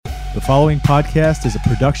The following podcast is a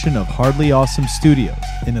production of Hardly Awesome Studios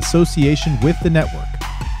in association with the network.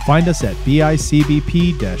 Find us at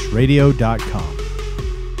bicbp-radio.com.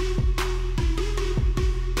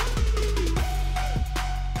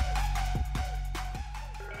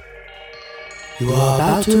 You are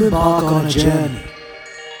about to embark on a journey.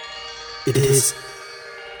 It is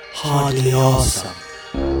hardly awesome.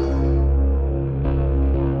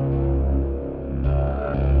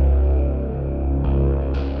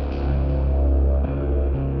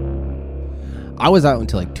 I was out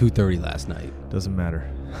until like 2:30 last night. Doesn't matter.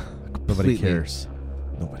 Nobody cares.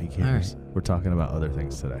 Nobody cares. Right. We're talking about other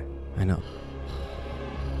things today. I know.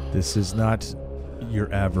 This is not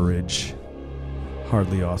your average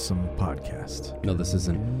Hardly Awesome podcast. No, this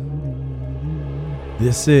isn't.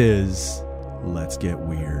 This is Let's Get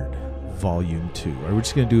Weird, Volume 2. Are we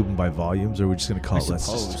just going to do them by volumes, or are we just going to call it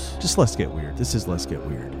Let's Get Weird? This is Let's Get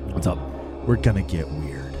Weird. What's up? We're going to get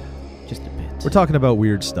weird. Just a bit. We're talking about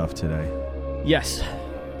weird stuff today. Yes.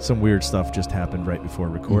 Some weird stuff just happened right before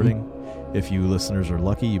recording. Mm-hmm. If you listeners are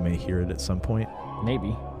lucky, you may hear it at some point.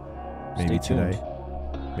 Maybe today.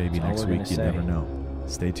 Maybe next week. You never know.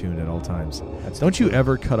 Stay tuned at all times. Don't you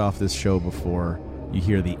ever cut off this show before you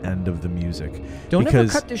hear the end of the music. Don't ever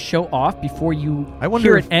cut this show off before you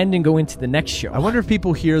hear it end and go into the next show. I wonder if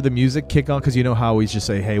people hear the music kick on, because you know how we just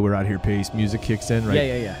say, hey, we're out here, peace, music kicks in, right?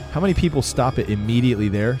 Yeah. How many people stop it immediately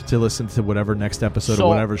there to listen to whatever next episode or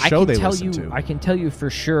whatever show they listen to? I can tell you for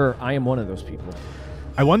sure I am one of those people.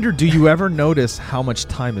 I wonder, do you ever notice how much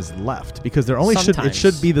time is left? Because there only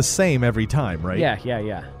should be the same every time, right?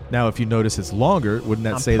 Yeah. Now, if you notice it's longer, wouldn't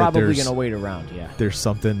that say that there's... I'm probably going to wait around, there's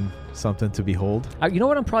something to behold? You know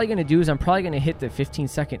what I'm probably going to do is I'm probably going to hit the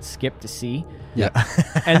 15-second skip to see. Yeah.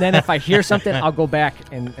 And then if I hear something, I'll go back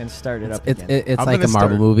and start it up again. It's like a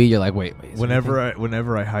Marvel movie. You're like, wait.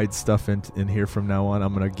 Whenever I hide stuff in here from now on,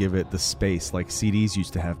 I'm going to give it the space like CDs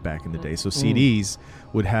used to have back in the day. So CDs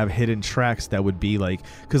would have hidden tracks that would be like,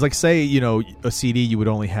 because like say, a CD, you would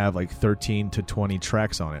only have like 13 to 20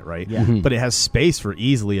 tracks on it, right? Yeah. But it has space for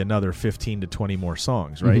easily another 15 to 20 more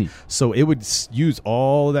songs, right? So it would use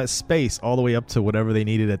all that space all the way up to whatever they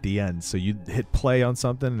needed at the end. So you'd hit play on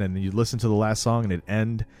something and you'd listen to the last song and it'd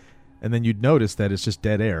end, and then you'd notice that it's just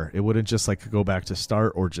dead air. It wouldn't just like go back to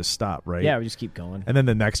start or just stop, right? Yeah, we just keep going. And then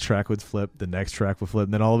the next track would flip, and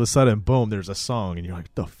then all of a sudden, boom, there's a song, and you're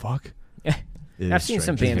like, the fuck? I've seen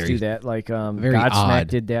some bands do that. Like Godsmack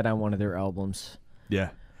did that on one of their albums. Yeah.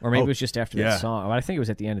 Or maybe it was just after that song. I think it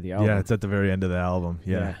was at the end of the album. Yeah, it's at the very end of the album.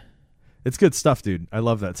 Yeah. It's good stuff, dude. I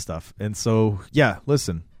love that stuff. And so,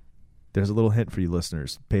 listen, there's a little hint for you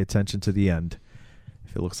listeners. Pay attention to the end.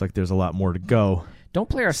 If it looks like there's a lot more to go, don't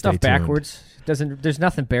play our stuff backwards. There's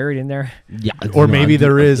nothing buried in there. Yeah. Or maybe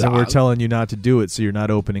there is, and we're telling you not to do it, so you're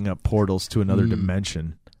not opening up portals to another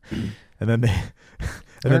dimension. And then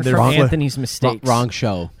they're Anthony's mistakes. Wrong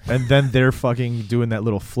show. And then they're fucking doing that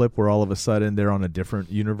little flip where all of a sudden they're on a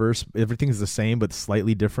different universe. Everything's the same but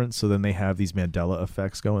slightly different. So then they have these Mandela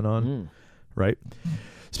effects going on, right?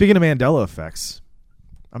 Speaking of Mandela effects,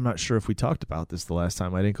 I'm not sure if we talked about this the last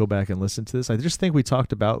time. I didn't go back and listen to this. I just think we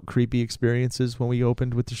talked about creepy experiences when we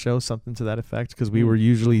opened with the show, something to that effect, because we were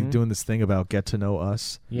usually doing this thing about get to know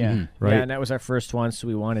us. Yeah. Right? Yeah, and that was our first one, so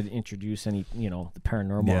we wanted to introduce any, the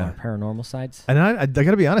paranormal sides. And I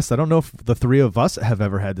got to be honest, I don't know if the three of us have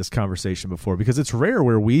ever had this conversation before, because it's rare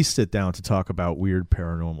where we sit down to talk about weird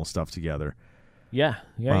paranormal stuff together. Yeah.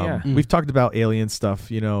 We've talked about alien stuff,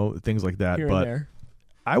 things like that. Here but and there.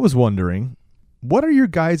 I was wondering, what are your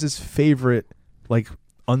guys' favorite, like,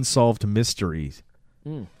 unsolved mysteries?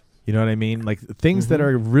 You know what I mean? Like, things that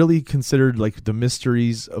are really considered, like, the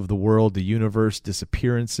mysteries of the world, the universe,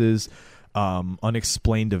 disappearances,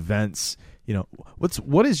 unexplained events.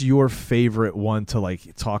 What is your favorite one to,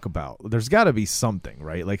 like, talk about? There's got to be something,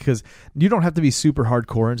 right? Like, because you don't have to be super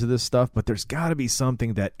hardcore into this stuff, but there's got to be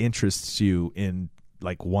something that interests you in,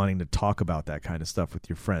 like, wanting to talk about that kind of stuff with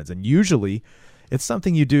your friends. And usually it's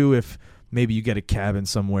something you do if maybe you get a cabin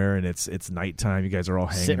somewhere and it's nighttime. You guys are all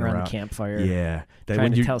hanging sitting around around the campfire. Yeah,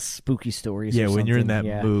 trying to tell spooky stories. Yeah, or when you're in that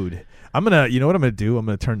something. mood. I'm gonna, what I'm gonna do? I'm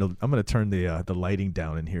gonna turn the lighting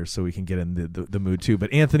down in here so we can get in the mood too.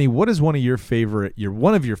 But Anthony, what is one of your favorite?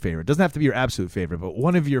 Doesn't have to be your absolute favorite, but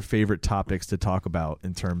one of your favorite topics to talk about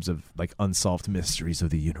in terms of like unsolved mysteries of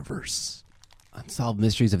the universe. Unsolved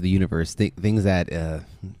mysteries of the universe, things that.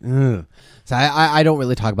 So I don't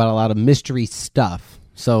really talk about a lot of mystery stuff.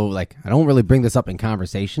 So, like, I don't really bring this up in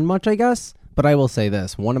conversation much, I guess. But I will say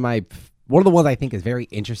this: one of the ones I think is very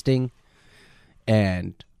interesting,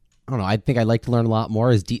 and I don't know, I think I'd like to learn a lot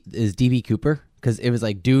more is D.B. Cooper, because it was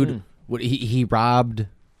like, dude, what he robbed.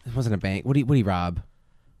 It wasn't a bank. What did he rob?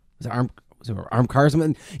 armed cars?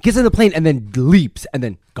 Gets in the plane and then leaps and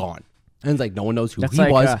then gone. And it's like no one knows who That's he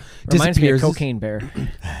like, was. reminds me of Disappears. Cocaine Bear.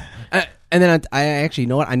 And then I actually, you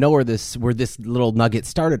know what? I know where this little nugget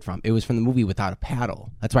started from. It was from the movie Without a Paddle.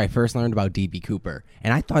 That's where I first learned about D.B. Cooper,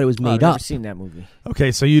 and I thought it was I've made never up. seen that movie.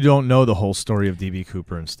 Okay, so you don't know the whole story of D.B.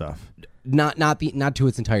 Cooper and stuff. Not to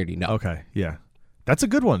its entirety. No. Okay, yeah, that's a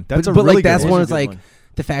good one. That's but a really like that's good one. one. It's like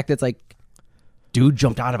the fact that's like, dude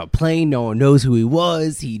jumped out of a plane. No one knows who he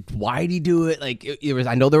was. Why'd he do it? Like it was.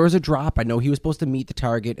 I know there was a drop. I know he was supposed to meet the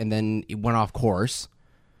target, and then it went off course.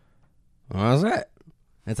 What was that?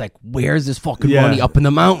 It's like, where's this fucking money up in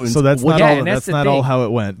the mountains? So that's What- not all. and That's that's the not thing. all how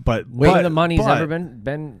it went. But The money's never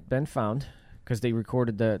been found because they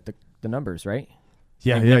recorded the numbers, right?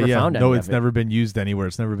 Yeah, They've yeah, never yeah. found No, any it's of it. never been used anywhere.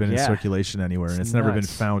 It's never been in Yeah. circulation anywhere, and It's it's never been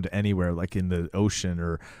nuts. found anywhere, like in the ocean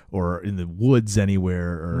or in the woods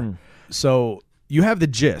anywhere. Or so you have the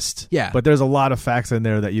gist. Yeah. But there's a lot of facts in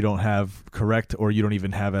there that you don't have correct, or you don't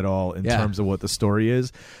even have at all in terms of what the story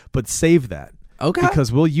is. But save that. Okay.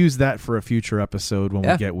 Because we'll use that for a future episode when we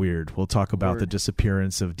Yeah. get weird. We'll talk about the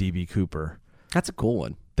disappearance of D.B. Cooper. That's a cool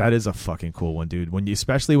one. That is a fucking cool one, dude.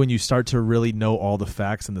 Especially when you start to really know all the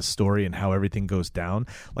facts and the story and how everything goes down,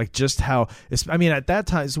 like just how. I mean, at that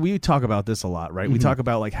time, so we talk about this a lot, right? We talk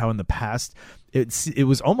about like how in the past it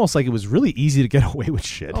was almost like it was really easy to get away with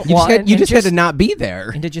shit. Oh, You Well, just, and- you and just had just- to not be there.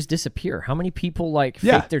 And to just disappear. How many people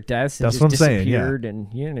Yeah. fake their deaths and That's just what I'm saying, yeah. disappeared and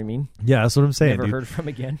you know what I mean? Yeah, that's what I'm saying, Never dude. heard from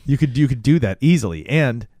again. You could do that easily,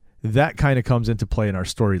 and that kind of comes into play in our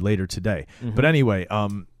story later today. But anyway,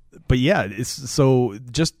 but yeah, it's so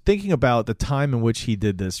just thinking about the time in which he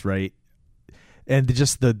did this, right? And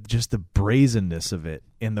just the brazenness of it,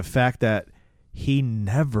 and the fact that he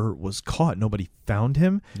never was caught. Nobody found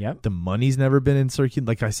him. Yep. The money's never been in circulation.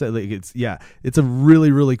 Like I said, like it's a really,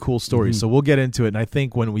 really cool story. So we'll get into it. And I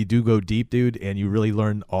think when we do go deep, dude, and you really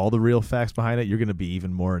learn all the real facts behind it, you're going to be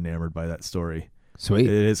even more enamored by that story. Sweet.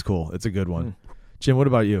 It is cool. It's a good one. Jim, what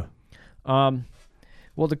about you?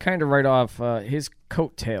 Well, to kind of write off his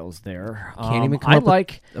coattails there, Can't even come I up with-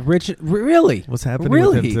 like Richard, really? What's happening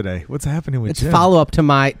Really? with him today? What's happening with It's Jim? follow up to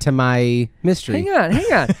my mystery. Hang on.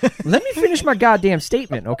 Let me finish my goddamn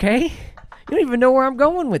statement, okay? You don't even know where I'm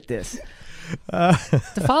going with this.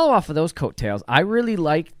 To follow off of those coattails, I really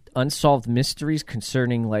like unsolved mysteries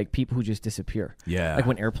concerning like people who just disappear. Yeah. Like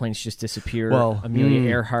when airplanes just disappear. Well, Amelia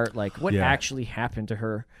Earhart, like what Yeah. actually happened to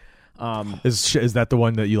her? Is that the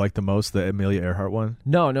one that you like the most, the Amelia Earhart one?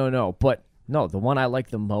 No. But no, the one I like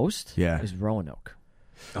the most is Roanoke.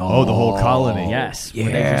 Oh, the whole colony. Yes.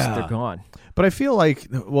 yeah. When they're gone. But I feel like,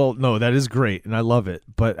 well, no, that is great, and I love it.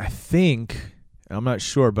 But I think, I'm not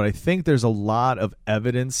sure, but I think there's a lot of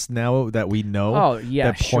evidence now that we know Oh,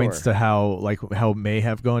 yeah, that points to how it may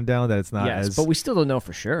have gone down, that it's not Yes, as... but we still don't know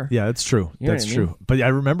for sure. Yeah, that's true. You know That's what I mean? true. But I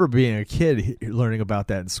remember being a kid learning about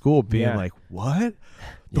that in school, being Yeah. like, what?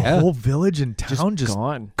 The Yeah. whole village and town just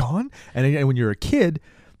gone. And when you're a kid,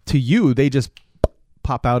 to you, they just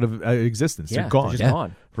pop out of existence. Yeah, They're gone. they're just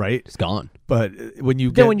gone. Right? It's gone. But when you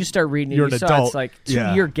Then get, when you start reading it, you're you an saw adult. it's like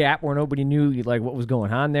Yeah. 2-year gap where nobody knew like what was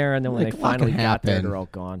going on there, and then when Like, they what finally can got there, happen? they're all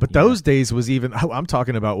gone. But Yeah. those days was even, I'm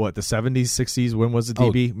talking about what, the 70s, 60s? When was the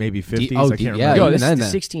DB? Maybe 50s? I can't yeah. remember. Yo, even this is then, the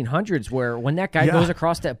then. 1600s where when that guy Yeah. goes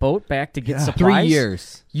across that boat back to get Yeah. supplies, 3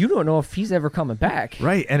 years. you don't know if he's ever coming back.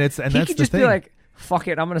 Right. And He that's could the just thing. be like, "Fuck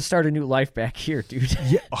it, I'm gonna start a new life back here, dude."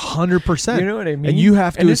 Yeah, 100%. You know what I mean? And you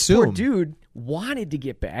have to and this assume. poor dude wanted to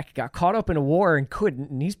get back, got caught up in a war and couldn't,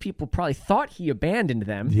 and these people probably thought he abandoned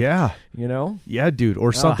them. Yeah. You know? Yeah, dude.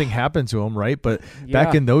 Or something happened to him, right? But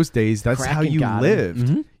back Yeah. in those days, that's how Kraken you got him.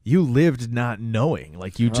 lived. You lived not knowing.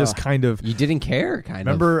 Like you just kind of You didn't care, kind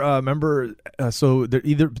of. remember. So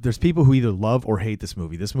there's people who either love or hate this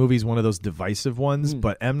movie. This movie is one of those divisive ones.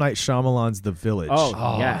 But M. Night Shyamalan's The Village.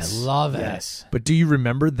 Oh, yes. I love it. Yes. But do you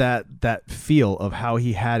remember that feel of how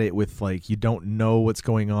he had it with like you don't know what's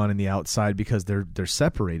going on in the outside because they're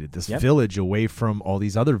separated, this village away from all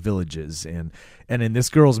these other villages, and in this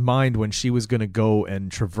girl's mind when she was going to go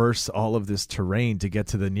and traverse all of this terrain to get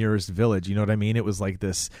to the nearest village, you know what I mean? It was like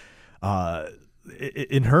this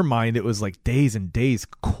in her mind, it was like days and days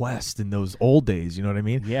quest in those old days. You know what I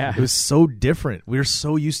mean? Yeah. It was so different. We were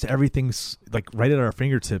so used to everything like right at our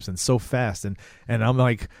fingertips and so fast. And I'm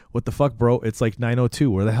like, what the fuck, bro? It's like 9:02.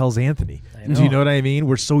 Where the hell's Anthony? Do you know what I mean?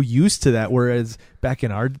 We're so used to that. Whereas back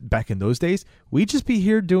in those days, we'd just be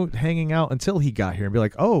here hanging out until he got here and be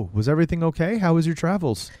like, oh, was everything okay? How was your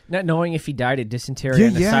travels? Not knowing if he died of dysentery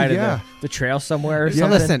on the side of the trail somewhere or So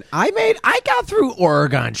something. listen, I got through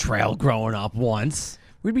Oregon Trail growing up once.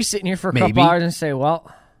 We'd be sitting here for a Maybe. couple hours and say, well,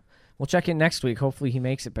 We'll check in next week. Hopefully he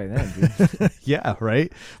makes it by then, dude. Yeah,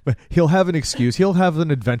 right? But he'll have an excuse. He'll have an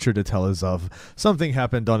adventure to tell us of. Something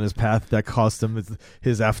happened on his path that cost him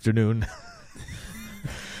his afternoon.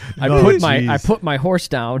 I put my horse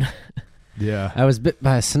down. Yeah. I was bit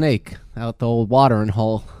by a snake out the old watering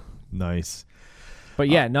hole. Nice. But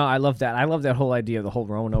yeah, no, I love that. I love that whole idea of the whole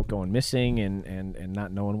Roanoke going missing and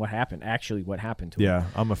not knowing what happened. Actually, what happened to him. Yeah,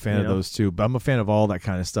 I'm a fan of those too. But I'm a fan of all that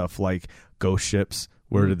kind of stuff, like ghost ships.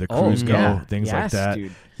 Where did the cruise go? Things like that.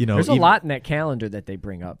 Dude. You know, there's a lot in that calendar that they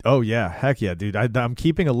bring up. Oh yeah, heck yeah, dude! I'm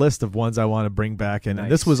keeping a list of ones I want to bring back, and Nice.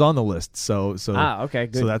 this was on the list. So okay,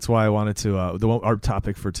 good. So that's why I wanted to our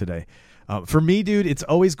topic for today. For me, dude, it's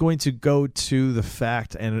always going to go to the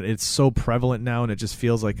fact, and it's so prevalent now, and it just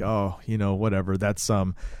feels like, oh, you know, whatever. That's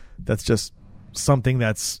just something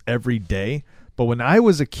that's every day. But when I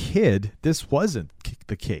was a kid, this wasn't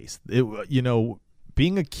the case.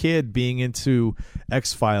 Being a kid, being into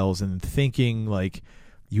X-Files and thinking like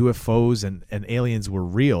UFOs and aliens were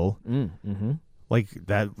real, like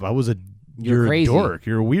that, I was you're crazy. A dork,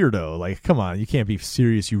 you're a weirdo. Like, come on, you can't be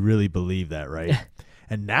serious. You really believe that, right?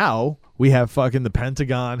 And now we have fucking the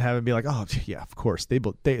Pentagon having be like, oh yeah, of course they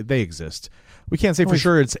exist. We can't say for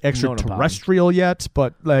sure it's extraterrestrial yet,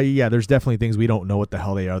 but yeah, there's definitely things we don't know what the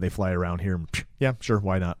hell they are. They fly around here. Yeah, sure,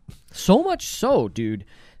 why not? So much so, dude,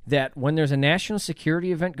 that when there's a national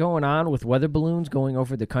security event going on with weather balloons going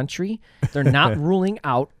over the country, they're not ruling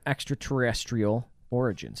out extraterrestrial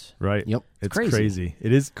origins. Right. Yep. It's crazy. crazy.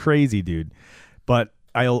 It is crazy, dude. But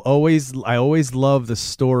I always love the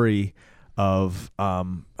story of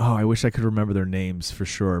I wish I could remember their names for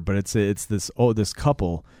sure, but it's this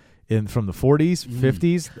couple from the 40s,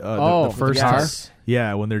 50s, the first yes. time.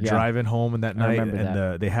 Yeah, when they're driving home in that night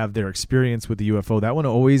and they have their experience with the UFO. That one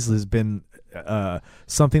always has been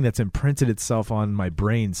something that's imprinted itself on my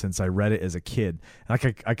brain since I read it as a kid.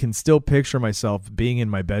 Like I can still picture myself being in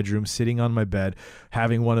my bedroom, sitting on my bed,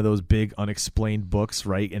 having one of those big unexplained books,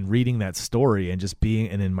 right, and reading that story and just being,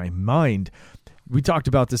 and in my mind, we talked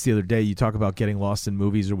about this the other day. You talk about getting lost in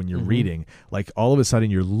movies or when you're reading, like all of a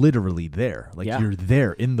sudden you're literally there, like you're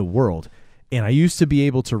there in the world. And I used to be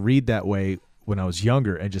able to read that way when I was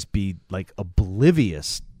younger and just be like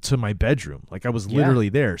oblivious to my bedroom. Like I was literally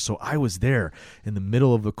there. So I was there in the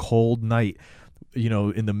middle of a cold night, you know,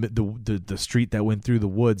 in the street that went through the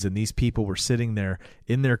woods, and these people were sitting there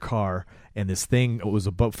in their car, and this thing was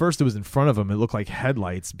first it was in front of them. It looked like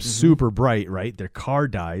headlights, super bright, right? Their car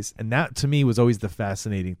dies. And that to me was always the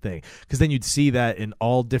fascinating thing, because then you'd see that in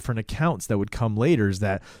all different accounts that would come later, is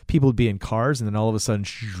that people would be in cars and then all of a sudden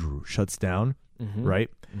shuts down, right?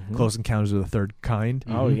 Close Encounters of the Third Kind.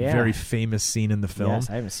 Oh yeah, very famous scene in the film. Yes,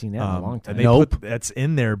 I haven't seen that in a long time. And they put that's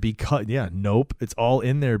in there because Nope. It's all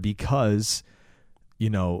in there because, you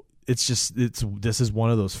know, this is one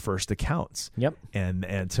of those first accounts. Yep.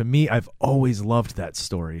 And to me, I've always loved that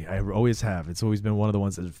story. I always have. It's always been one of the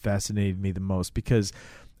ones that fascinated me the most, because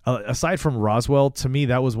aside from Roswell, to me,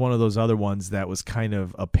 that was one of those other ones that was kind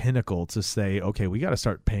of a pinnacle to say, okay, we got to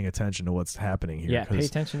start paying attention to what's happening here. Yeah, pay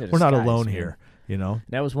attention to the we're not skies, alone man. here, you know?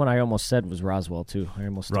 That was one I almost said was Roswell, too. I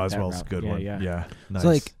almost took that Roswell's a route. good one. Yeah.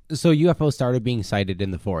 Nice. So UFOs started being sighted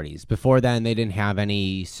in the 40s. Before then, they didn't have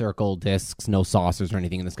any circle discs, no saucers or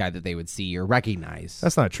anything in the sky that they would see or recognize.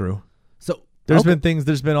 That's not true. So There's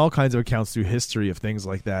been all kinds of accounts through history of things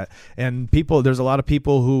like that. And there's a lot of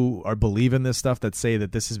people who believe in this stuff that say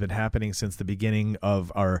that this has been happening since the beginning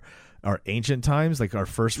of our ancient times, like our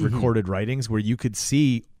first recorded writings, where you could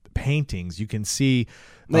see paintings, you can see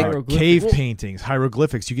cave paintings,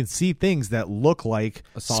 hieroglyphics, you can see things that look like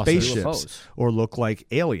spaceships UFOs. or look like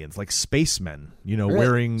aliens, like spacemen, you know,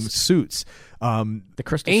 wearing suits. The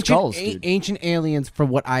crystal skulls, dude. Ancient aliens, from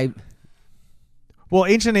what Well,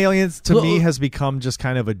 Ancient Aliens to me has become just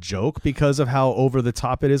kind of a joke because of how over the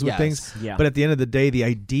top it is with things. Yeah. But at the end of the day, the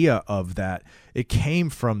idea of that, it came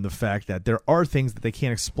from the fact that there are things that they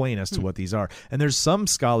can't explain as to what these are. And there's some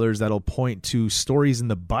scholars that'll point to stories in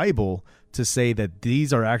the Bible to say that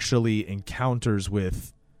these are actually encounters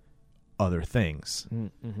with other things.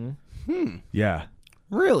 Yeah.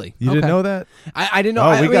 Really? You didn't know that? I didn't know.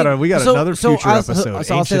 Oh, we got another future episode.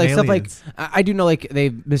 So I'll say like Ancient stuff like Aliens. I do know, like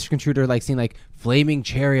they've misconstrued or like seen like flaming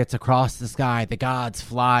chariots across the sky, the gods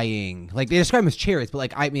flying. Like they describe them as chariots, but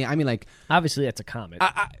like I mean like Obviously, that's a comet.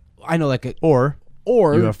 I know like Or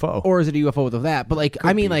UFO. or is it a UFO with that? But like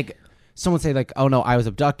I mean like someone say like, oh no, I was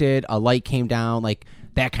abducted, a light came down, like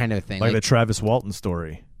that kind of thing. Like the Travis Walton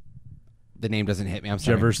story. The name doesn't hit me. I'm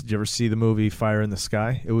sorry. Did you ever see the movie Fire in the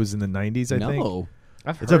Sky? It was in the 90s, I think. No.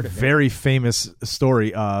 It's a very famous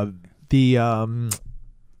story. The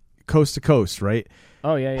Coast to Coast, right?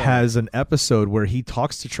 Oh, yeah. has an episode where he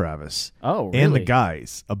talks to Travis Oh, really? and the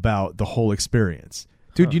guys about the whole experience.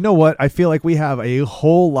 Dude, you know what? I feel like we have a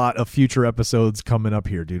whole lot of future episodes coming up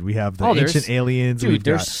here, dude. We have the ancient aliens. Dude,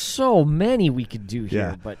 there's so many we could do here.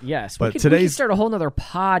 Yeah. But yes, But we could start a whole nother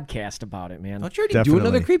podcast about it, man. Don't you already Definitely. do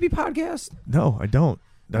another creepy podcast? No, I don't.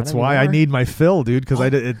 That's Not why I anymore? need my fill, dude, because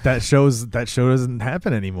that show doesn't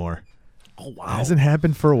happen anymore. Oh wow, It hasn't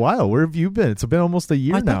happened for a while. Where have you been? It's been almost a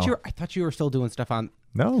year now. I thought you were still doing stuff on.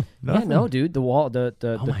 No, Yeah, nothing. no, dude. The wall, the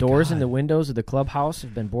my doors God. and the windows of the clubhouse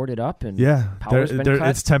have been boarded up, and Yeah, power's been cut.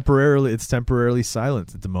 it's temporarily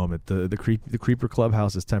silent at the moment. The creeper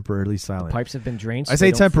clubhouse is temporarily silent. Pipes have been drained. So I say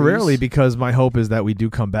they don't temporarily freeze. because my hope is that we do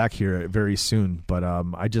come back here very soon. But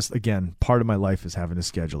I just, again, part of my life is having to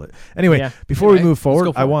schedule it. Anyway, Yeah. before we Anyway, move let's forward,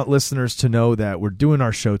 go for I it. want listeners to know that we're doing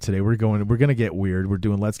our show today. We're gonna get weird. We're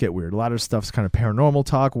doing Let's Get Weird. A lot of stuff's kind of paranormal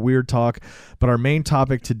talk, weird talk, but our main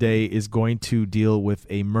topic today is going to deal with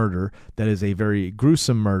a murder that is a very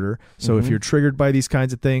gruesome murder. So if you're triggered by these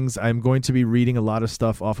kinds of things, I'm going to be reading a lot of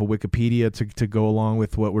stuff off of Wikipedia to go along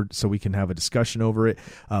with so we can have a discussion over it.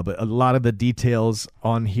 But a lot of the details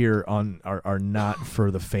on here are not for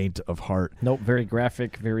the faint of heart. Nope, very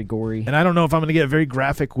graphic, very gory. And I don't know if I'm going to get very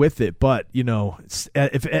graphic with it, but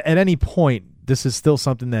if at any point this is still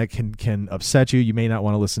something that can upset you, you may not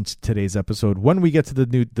want to listen to today's episode. When we get to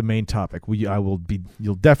the main topic, you'll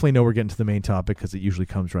definitely know we're getting to the main topic because it usually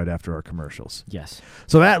comes right after our commercials. Yes.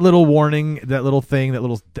 So that little warning, that little thing,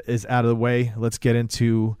 is out of the way. Let's get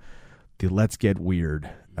into the Let's Get Weird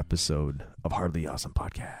episode of Hardly Awesome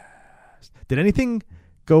Podcast. Did anything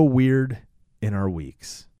go weird in our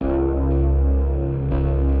weeks?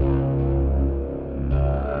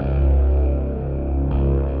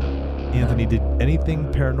 Anthony, did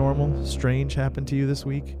anything paranormal, strange happen to you this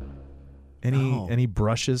week? No. Any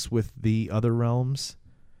brushes with the other realms?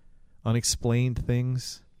 Unexplained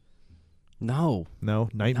things? No, No?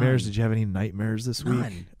 Nightmares? None. Did you have any nightmares this week?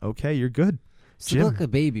 None. Okay, you're good. sleep Jim. like a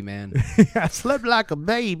baby, man. I slept like a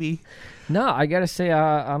baby. No, I gotta say,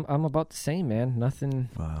 I'm about the same, man.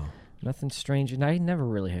 Wow. Nothing strange, and I never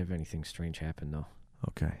really have anything strange happen though.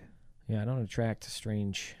 Okay. Yeah, I don't attract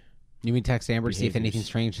strange. You mean text Amber to see if anything Behaviors.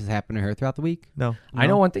 strange has happened to her throughout the week? No. I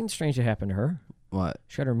know one thing strange that happened to her. What?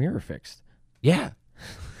 She had her mirror fixed. Yeah.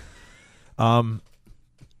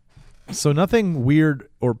 So nothing weird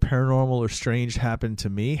or paranormal or strange happened to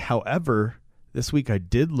me. However, this week I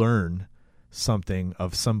did learn something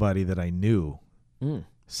of somebody that I knew.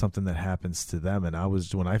 Something that happens to them, and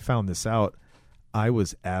when I found this out, I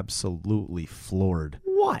was absolutely floored.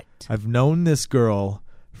 What? I've known this girl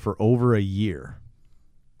for over a year.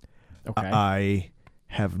 Okay. I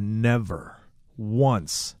have never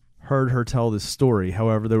once heard her tell this story.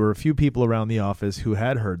 However, there were a few people around the office who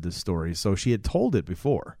had heard this story, so she had told it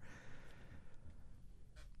before.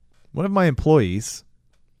 One of my employees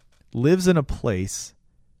lives in a place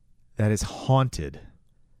that is haunted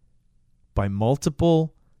by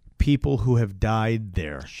multiple people who have died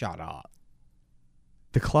there. Shut up.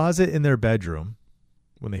 The closet in their bedroom,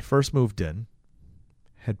 when they first moved in,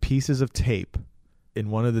 had pieces of tape in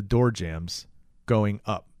one of the door jambs going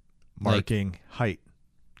up, marking height.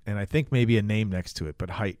 And I think maybe a name next to it, but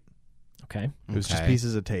height. okay. It was just Okay.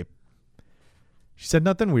 pieces of tape. She said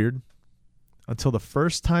nothing weird until the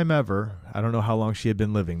first time ever. I don't know how long she had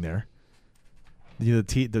been living there. The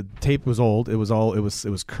tape was old. It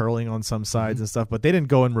was curling on some sides and stuff, but they didn't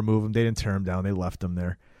go and remove them. They didn't tear them down. They left them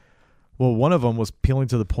there. Well, one of them was peeling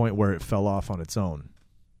to the point where it fell off on its own.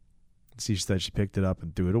 She said she picked it up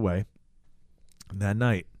and threw it away. And that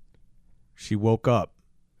night, she woke up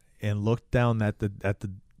and looked down at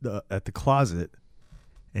the closet,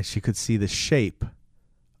 and she could see the shape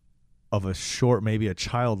of maybe a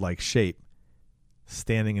childlike shape,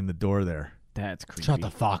 standing in the door there. That's creepy. Shut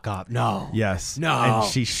the fuck up. No. Yes. No. And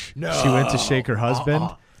she went to shake her husband,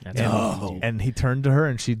 That's creepy, dude. and he turned to her,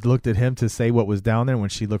 and she looked at him to say what was down there. When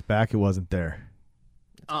she looked back, it wasn't there.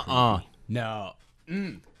 No.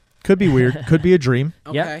 Could be weird. Could be a dream.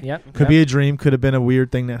 Okay. Yep. Could be a dream. Could have been a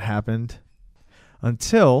weird thing that happened.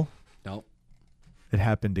 Until Nope. it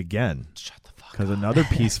happened again. Shut the fuck Because up. another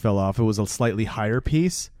piece fell off. It was a slightly higher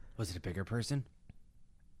piece. Was it a bigger person?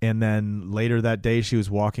 And then later that day, she was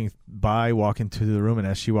walking to the room. And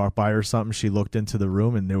as she walked by or something, she looked into the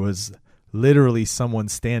room, and there was literally someone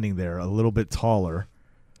standing there, a little bit taller.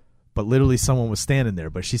 But literally someone was standing there.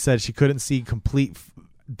 But she said she couldn't see complete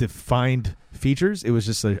defined features. It was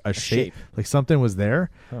just a shape. Like something was there.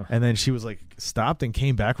 Huh. And then she was like stopped and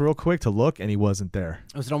came back real quick to look, and he wasn't there.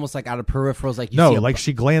 Was it almost like out of peripherals? Like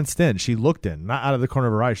she glanced in. She looked in, not out of the corner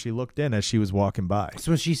of her eye. She looked in as she was walking by.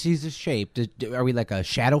 So when she sees this shape, are we like a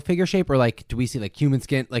shadow figure shape, or like do we see like human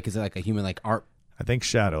skin? Like is it like a human like art? I think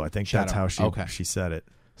shadow. I think that's how she said it.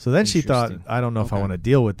 So then she thought, I don't know if I want to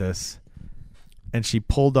deal with this. And she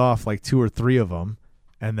pulled off like 2 or 3 of them.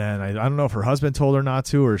 And then I don't know if her husband told her not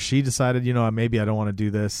to, or she decided, maybe I don't want to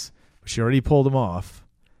do this. But she already pulled them off.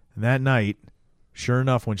 And that night, sure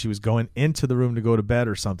enough, when she was going into the room to go to bed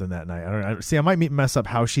or something that night, I might mess up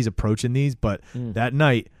how she's approaching these, but that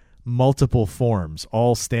night, multiple forms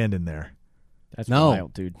all standing there. That's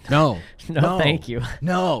wild, dude. No, thank you.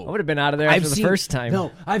 No, I would have been out of there after the first time.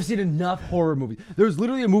 No, I've seen enough horror movies. There's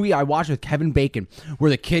literally a movie I watched with Kevin Bacon where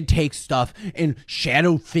the kid takes stuff and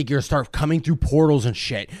shadow figures start coming through portals and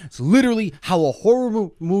shit. It's literally how a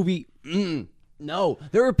horror movie. No,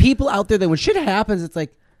 there are people out there that when shit happens, it's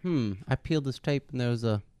like, I peeled this tape and there was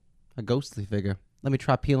a ghostly figure. Let me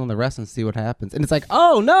try peeling the rest and see what happens. And it's like,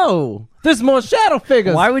 oh no, there's more shadow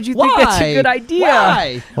figures. Why would you think that's a good idea?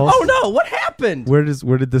 Why? Oh no, what happened? Where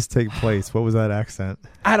did this take place? What was that accent?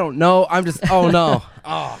 I don't know. I'm just, oh no.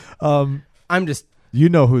 I'm just. You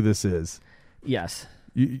know who this is. Yes.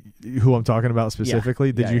 Who I'm talking about specifically?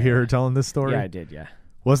 Yeah. Did you hear her telling this story? Yeah, I did, yeah.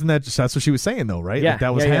 Wasn't that's what she was saying though, right? Yeah, like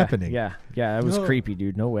that was happening. Yeah, that was creepy,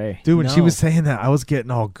 dude. No way. Dude, when she was saying that, I was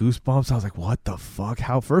getting all goosebumps. I was like, what the fuck?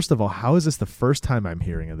 First of all, how is this the first time I'm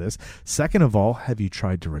hearing of this? Second of all, have you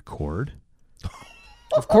tried to record?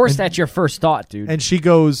 Of course, that's your first thought, dude. And she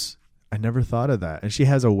goes, I never thought of that. And she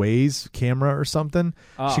has a Waze camera or something.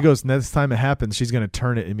 She goes, next time it happens, she's going to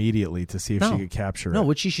turn it immediately to see if she could capture it. No,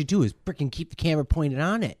 what she should do is freaking keep the camera pointed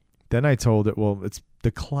on it. Then I told it, well, it's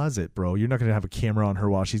the closet, bro. You're not going to have a camera on her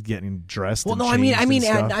while she's getting dressed. Well, and no, I mean,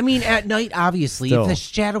 at night, obviously. Still. If the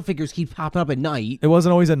shadow figures keep popping up at night. It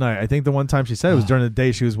wasn't always at night. I think the one time she said it was during the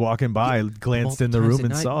day. She was walking by, glanced in the room,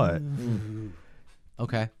 and saw it.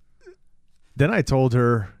 Okay. Then I told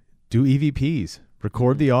her, do EVPs.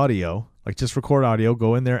 Record the audio. Like, just record audio.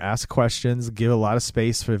 Go in there, ask questions, give a lot of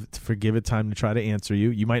space for give it time to try to answer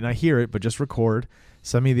you. You might not hear it, but just record.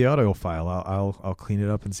 Send me the audio file. I'll clean it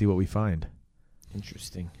up and see what we find.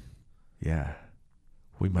 Interesting. Yeah.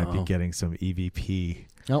 We might be getting some EVP.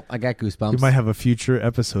 Nope, I got goosebumps. We might have a future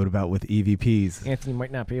episode about with EVPs. Anthony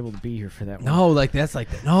might not be able to be here for that one. No,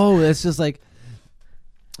 that's just like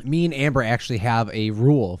me and Amber actually have a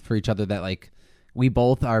rule for each other that like we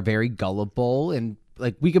both are very gullible and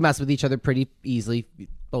like we can mess with each other pretty easily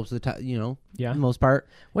most of the time, for the most part.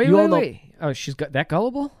 Wait. Oh, she's got that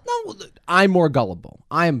gullible? No, I'm more gullible.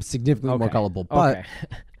 I'm significantly more gullible, but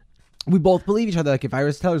we both believe each other. Like if I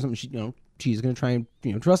was to tell her something, she's going to try and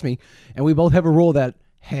trust me. And we both have a rule that,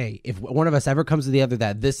 hey, if one of us ever comes to the other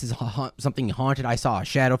that this is something haunted, I saw a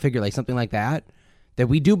shadow figure, like something like that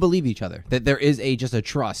we do believe each other. That there is just a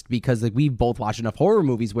trust because like we both watch enough horror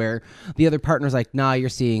movies where the other partner's like, nah, you're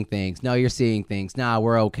seeing things. No, you're seeing things. Nah,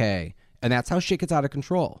 we're okay. And that's how shit gets out of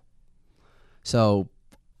control. So,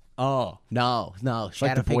 no. It's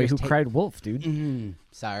like the boy who cried wolf, dude. Mm-hmm.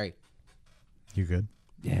 Sorry. You good?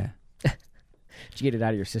 Yeah. Did you get it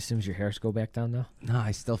out of your system? Does your hairs go back down now? No, I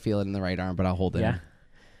still feel it in the right arm, but I'll hold it.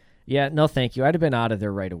 Yeah, no thank you. I'd have been out of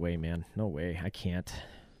there right away, man. No way. I can't.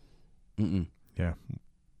 Yeah.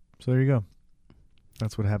 So there you go.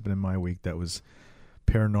 That's what happened in my week. That was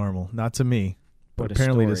paranormal. Not to me, but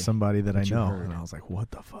apparently to somebody that I know. And I was like, what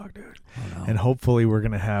the fuck, dude? Oh, no. And hopefully we're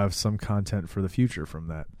going to have some content for the future from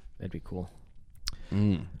that. That'd be cool.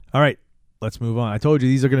 All right. Let's move on. I told you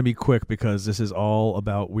these are going to be quick because this is all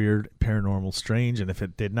about weird, paranormal, strange. And if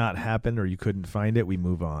it did not happen or you couldn't find it, we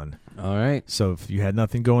move on. All right. So if you had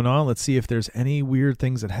nothing going on, let's see if there's any weird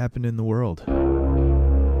things that happened in the world.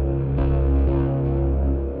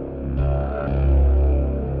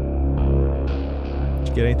 Did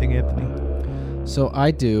you get anything, Anthony? So I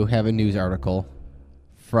do have a news article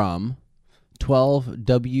from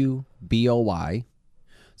 12WBOY.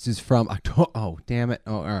 This is from October. Oh, damn it.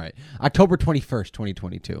 Oh, all right. October 21st,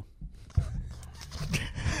 2022.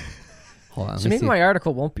 Hold on. So maybe my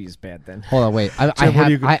article won't be as bad then. Hold on, wait. I'm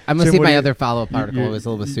going to see my other follow-up article. It was a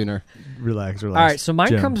little bit sooner. Relax. All right, so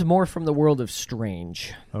mine comes more from the world of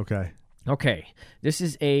strange. Okay. This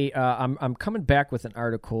is I'm coming back with an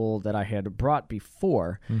article that I had brought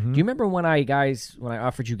before. Mm-hmm. Do you remember when I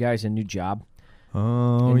offered you guys a new job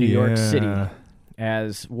in New York City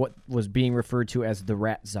as what was being referred to as the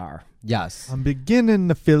Rat Czar? Yes. I'm beginning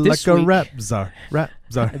to feel like a rap czar. Rap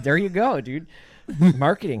czar. There you go, dude.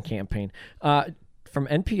 Marketing campaign. From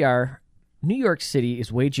NPR, New York City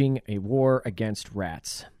is waging a war against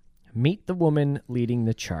rats. Meet the woman leading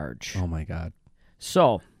the charge. Oh my God.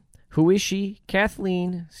 So, who is she?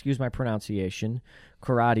 Kathleen, excuse my pronunciation,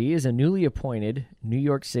 Karate is a newly appointed New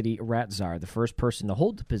York City rat czar, the first person to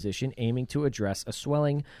hold the position, aiming to address a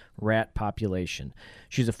swelling rat population.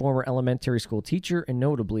 She's a former elementary school teacher and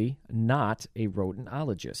notably not a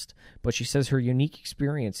rodentologist, but she says her unique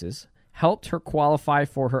experiences helped her qualify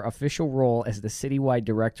for her official role as the citywide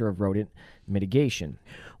director of rodent mitigation.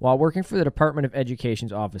 While working for the Department of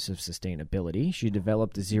Education's Office of Sustainability, she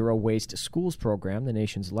developed the Zero Waste Schools program, the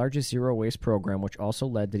nation's largest zero waste program, which also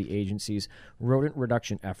led to the agency's rodent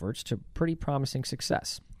reduction efforts to pretty promising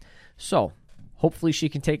success. So, hopefully she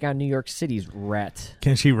can take on New York City's rat.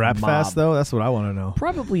 Can she rap mob. fast, though? That's what I want to know.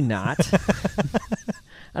 Probably not.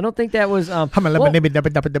 I don't think that was. If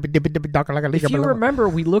you remember,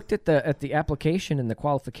 we looked at the application and the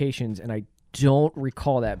qualifications, and I don't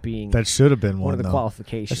recall that being That should have been one of the though.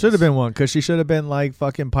 qualifications. That should have been one, because she should have been like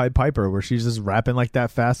fucking Pied Piper, where she's just rapping like that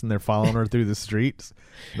fast and they're following her through the streets.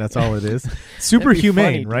 That's all it is. Super That'd be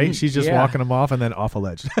humane, funny, right? dude. She's just Yeah. walking them off and then off a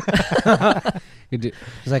ledge. It's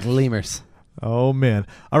like lemurs. Oh, man.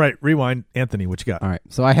 All right, rewind. Anthony, what you got? All right.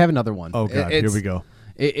 So I have another one. Oh, God. Here we go.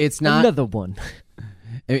 It's not. Another one.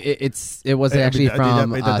 It was actually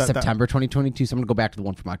from that. September 2022. So I'm going to go back to the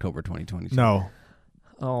one from October 2022. No.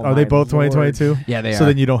 Oh, Are they my both Lord. 2022? Yeah, they So are.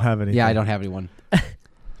 then you don't have anything. Yeah, I don't have anyone.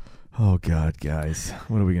 Oh, God, guys.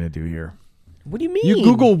 What are we going to do here? What do you mean? You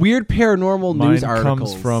Google weird paranormal news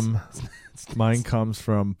articles. Mine comes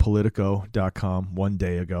from Politico.com 1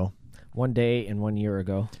 day ago. 1 day and 1 year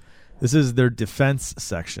ago. This is their defense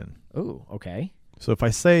section. Oh, okay. So if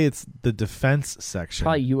I say it's the defense section.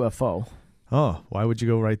 Probably UFO. Oh, why would you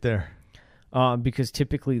go right there? Because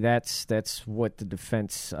typically that's what the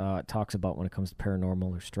defense talks about when it comes to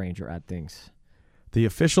paranormal or strange or odd things. The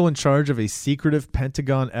official in charge of a secretive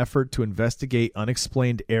Pentagon effort to investigate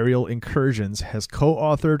unexplained aerial incursions has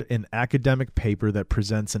co-authored an academic paper that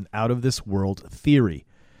presents an out-of-this-world theory.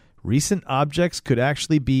 Recent objects could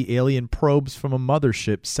actually be alien probes from a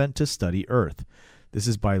mothership sent to study Earth. This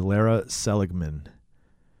is by Lara Seligman.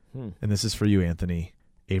 And this is for you, Anthony.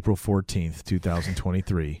 April 14th,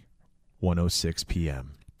 2023, 1:06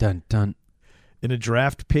 p.m. Dun dun. In a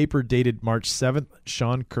draft paper dated March 7th,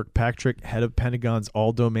 Sean Kirkpatrick, head of Pentagon's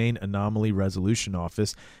All-Domain Anomaly Resolution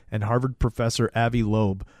Office, and Harvard professor Avi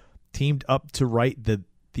Loeb teamed up to write that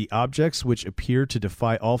the objects, which appear to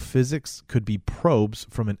defy all physics, could be probes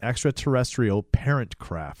from an extraterrestrial parent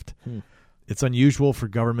craft. It's unusual for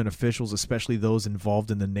government officials, especially those involved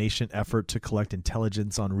in the nascent effort to collect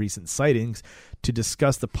intelligence on recent sightings, to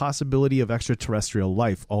discuss the possibility of extraterrestrial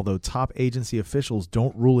life, although top agency officials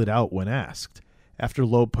don't rule it out when asked. After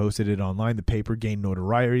Loeb posted it online, the paper gained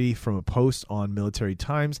notoriety from a post on Military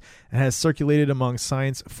Times and has circulated among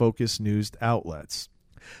science-focused news outlets.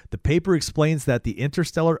 The paper explains that the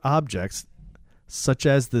interstellar objects, such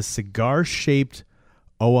as the cigar-shaped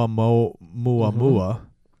Oumuamua,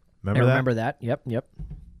 Remember that? Yep. Do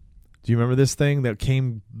you remember this thing that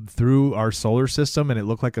came through our solar system and it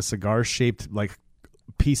looked like a cigar-shaped like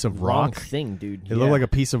piece of Wrong rock? thing, dude. It looked like a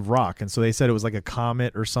piece of rock, and so they said it was like a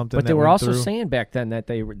comet or something. But that they were went also through. saying back then that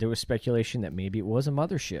there was speculation that maybe it was a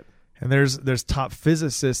mothership. And there's top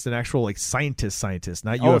physicists and actual like scientists,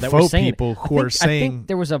 not Oh, that were UFO saying it. people who I are saying think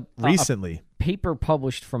there was a recently. paper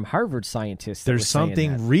published from Harvard scientists. That There's were saying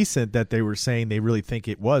something that. recent that they were saying they really think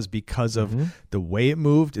it was because of the way it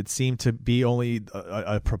moved. It seemed to be only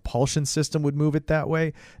a propulsion system would move it that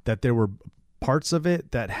way, that there were parts of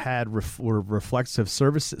it that had were reflective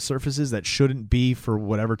surfaces that shouldn't be for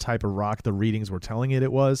whatever type of rock the readings were telling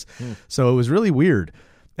it was. So it was really weird.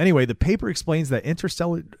 Anyway, the paper explains that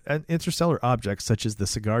interstellar objects such as the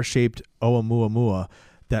cigar-shaped Oumuamua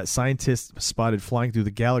that scientists spotted flying through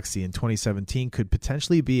the galaxy in 2017 could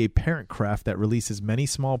potentially be a parent craft that releases many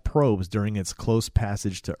small probes during its close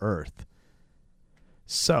passage to Earth.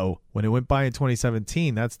 So, when it went by in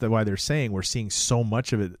 2017, that's why they're saying we're seeing so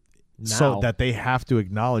much of it so that they have to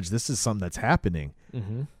acknowledge this is something that's happening.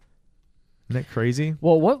 Isn't that crazy?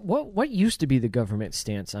 Well, what used to be the government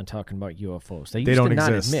stance on talking about UFOs? They used don't to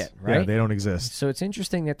not exist. admit, right? Yeah, they don't exist. So it's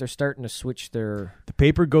interesting that they're starting to switch their... The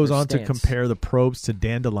paper goes their on to stance. compare the probes to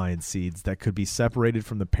dandelion seeds that could be separated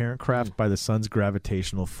from the parent craft by the sun's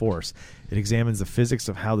gravitational force. It examines the physics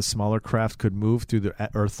of how the smaller craft could move through the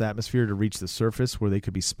Earth's atmosphere to reach the surface where they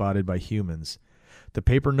could be spotted by humans. The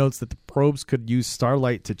paper notes that the probes could use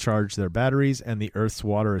starlight to charge their batteries and the Earth's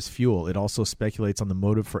water as fuel. It also speculates on the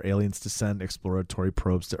motive for aliens to send exploratory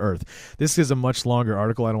probes to Earth. This is a much longer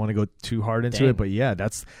article. I don't want to go too hard into it, but yeah,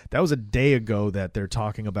 that was a day ago that they're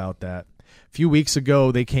talking about that. A few weeks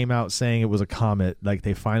ago, they came out saying it was a comet. Like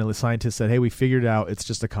scientists said, hey, we figured it out. It's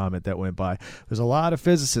just a comet that went by. There's a lot of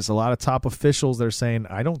physicists, a lot of top officials that are saying,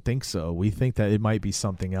 I don't think so. We think that it might be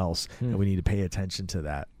something else, and we need to pay attention to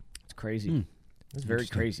that. It's crazy. It's very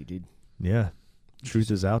crazy, dude. Yeah.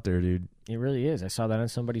 Truth is out there, dude. It really is. I saw that on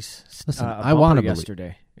somebody's I want to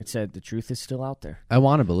yesterday. It said the truth is still out there. I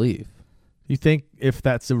want to believe. You think if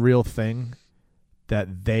that's a real thing,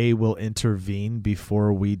 that they will intervene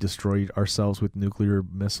before we destroy ourselves with nuclear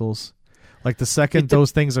missiles? Like the second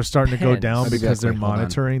those things are starting to go down That's because exactly- they're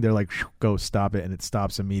monitoring, they're like, go stop it, and it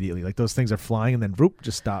stops immediately. Like those things are flying and then whoop,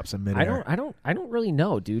 just stops in midair. I don't really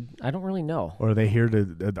know, dude. I don't really know. Or are they here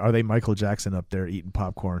to? Are they Michael Jackson up there eating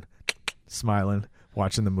popcorn, smiling,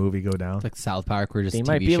 watching the movie go down? It's like South Park, where just They a TV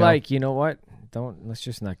might be show. like, you know what? Let's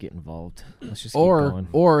just not get involved. Let's just keep or going.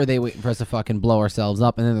 or they wait for us to fucking blow ourselves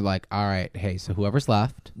up, and then they're like, all right, hey, so whoever's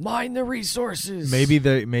left, Mine the resources. Maybe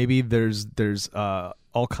there's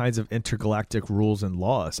all kinds of intergalactic rules and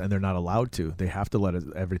laws, and they're not allowed to. They have to let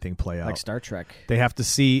everything play out. like Star Trek. They have to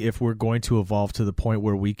see if we're going to evolve to the point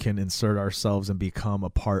where we can insert ourselves and become a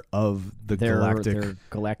part of the Their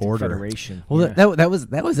galactic order. federation. well, Yeah. that was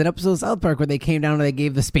an episode of South Park where they came down and they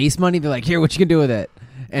gave the space money. They're like, here, what you can do with it?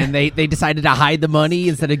 And they decided to hide the money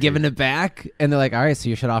instead of giving it back. And they're like, all right, so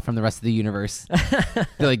you're shut off from the rest of the universe.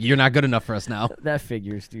 They're like, you're not good enough for us now. That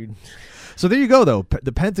figures, dude. So there you go, though.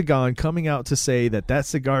 The Pentagon coming out to say that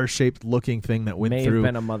cigar-shaped looking thing that went May through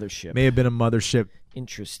have been a mothership. may have been a mothership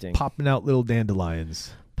Interesting. popping out little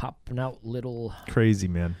dandelions. Popping out little. Crazy,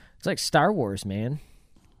 man. It's like Star Wars, man.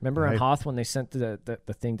 Remember on Right. Hoth when they sent the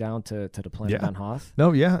thing down to the planet Yeah. on Hoth?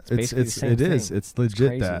 No, yeah, basically the same it is. thing. It's legit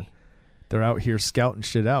Crazy. that. They're out here scouting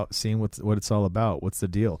shit out, seeing what it's all about. What's the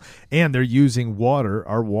deal? And they're using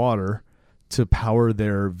our water, to power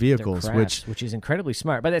their vehicles, Their crafts, which is incredibly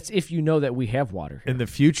smart. But that's if you know that we have water here. in the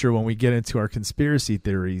future, when we get into our conspiracy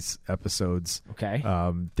theories episodes, Okay.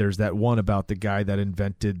 there's that one about the guy that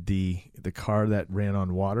invented the car that ran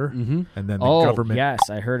on water, Mm-hmm. and then the Oh, government yes,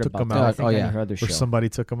 I heard took about him that. out. I think Oh, on yeah. your other or show. somebody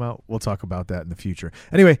took him out. We'll talk about that in the future.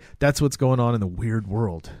 Anyway, that's what's going on in the weird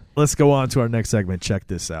world. Let's go on to our next segment. Check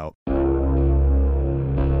this out.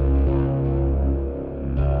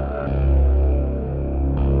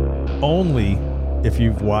 Only if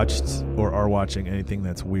you've watched or are watching anything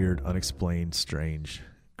that's weird, unexplained, strange,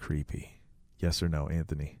 creepy. Yes or no,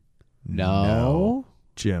 Anthony? No.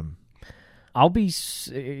 Jim?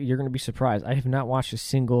 You're going to be surprised. I have not watched a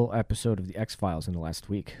single episode of the X-Files in the last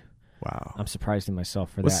week. Wow. I'm surprised in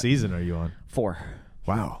myself for What that. season are you on? 4.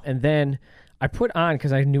 Wow. And then I put on,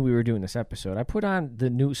 because I knew we were doing this episode, I put on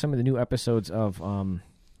some of the new episodes of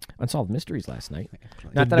Unsolved Mysteries last night.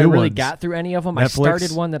 Not that I new really ones. got through any of them. Netflix? I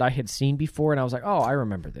started one that I had seen before, and I was like, oh, I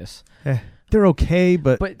remember this. They're okay,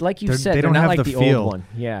 but But like you They're- said, they they're don't not have like the the feel. old one.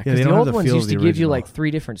 Yeah, Yeah, because they the don't have old the ones feel of used to the give you original. like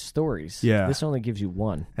 3 different stories. Yeah. This only gives you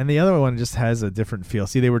one. and the other one just has a different feel.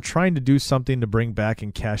 See, they were trying to do something to bring back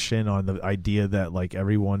and cash in on the idea that like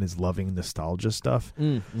everyone is loving nostalgia stuff.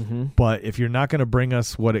 Mm-hmm. But if you're not going to bring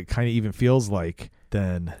us what it kind of even feels like,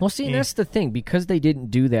 then Well, see, and that's the thing. Because they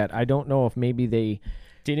didn't do that, I don't know if maybe they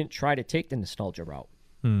didn't try to take the nostalgia route.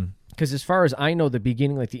 Because as far as I know, the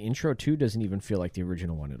beginning, like the intro too, doesn't even feel like the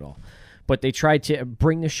original one at all. But they tried to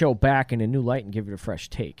bring the show back in a new light and give it a fresh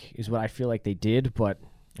take, is what I feel like they did. But,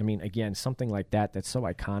 I mean, again, something like that's so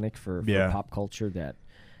iconic for Yeah. pop culture that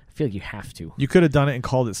I feel like you have to. you could have done it and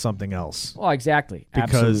called it something else. Well, exactly.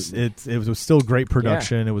 Because Absolutely. it was still great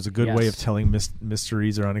production. It was a good way of Yes. telling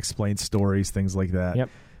mysteries or unexplained stories, things like that. Yep.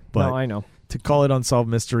 But No, I know. to call it Unsolved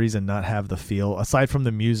Mysteries and not have the feel, aside from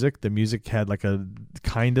the music had like a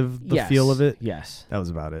kind of the Yes. feel of it. Yes. That was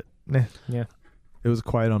about it. Nah. Yeah. It was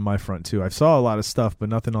quiet on my front too. I saw a lot of stuff, but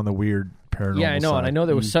nothing on the weird paranormal Yeah, I know. side. And I know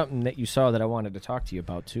there was something that you saw that I wanted to talk to you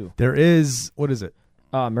about, too. There is, what is it?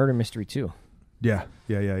 Murder Mystery 2. Yeah.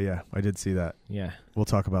 I did see that. Yeah. We'll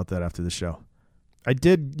talk about that after the show. I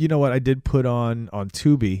did, you know what? I did put on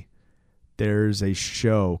Tubi. There's a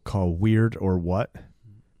show called Weird or What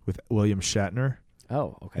with William Shatner.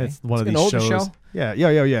 Oh, okay. It's one of an these older shows. show? Yeah.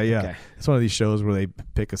 Okay. It's one of these shows where they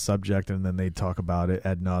pick a subject and then they talk about it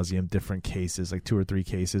ad nauseum, different cases, like 2 or 3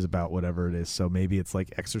 cases about whatever it is. So maybe it's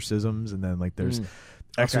like exorcisms, and then like there's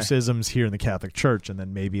exorcisms here in the Catholic Church, and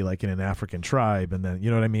then maybe like in an African tribe, and then you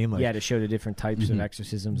know what I mean? Like, Yeah, to show the different types of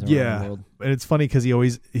exorcisms around yeah. the world. And it's funny because he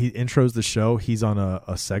intros the show. He's on a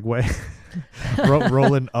Segway,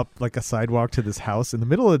 rolling up like a sidewalk to this house in the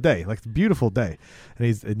middle of the day, like a beautiful day.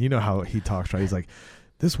 And you know how he talks, right? He's like,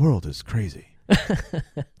 "This world is crazy.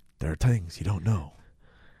 There are things you don't know,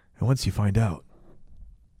 and once you find out,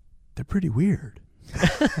 they're pretty weird."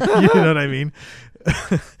 You know what I mean?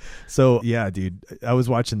 So yeah, dude, I was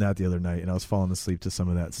watching that the other night and I was falling asleep to some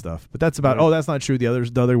of that stuff. But that's about. Oh, that's not true. The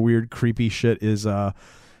other weird, creepy shit is.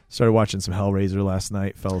 Started watching some Hellraiser last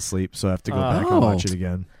night. Fell asleep, so I have to go back and watch it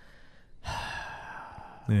again.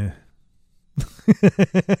 Yeah.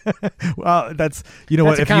 Well, that's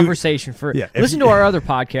that's a conversation for. Yeah, listen to our other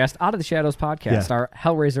podcast, Out of the Shadows podcast, our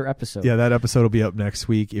Hellraiser episode. Yeah, that episode will be up next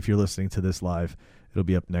week. If you're listening to this live, it'll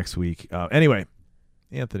be up next week. Anyway,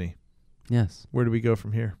 Anthony. Yes. Where do we go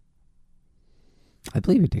from here? I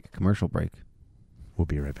believe we take a commercial break. We'll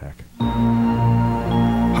be right back.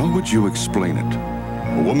 How would you explain it?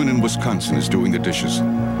 A woman in Wisconsin is doing the dishes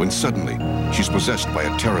when suddenly she's possessed by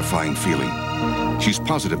a terrifying feeling. She's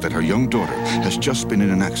positive that her young daughter has just been in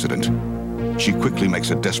an accident. She quickly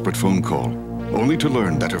makes a desperate phone call, only to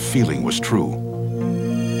learn that her feeling was true.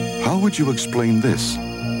 How would you explain this?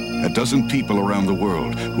 A dozen people around the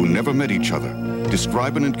world who never met each other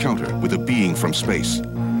describe an encounter with a being from space,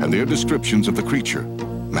 and their descriptions of the creature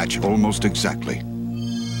match almost exactly.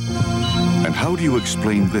 And how do you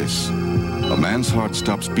explain this? A man's heart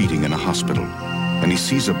stops beating in a hospital, and he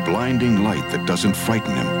sees a blinding light that doesn't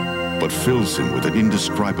frighten him, but fills him with an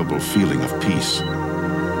indescribable feeling of peace.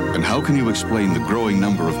 And how can you explain the growing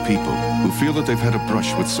number of people who feel that they've had a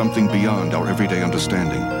brush with something beyond our everyday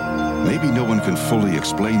understanding? Maybe no one can fully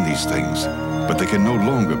explain these things, but they can no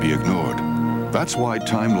longer be ignored. That's why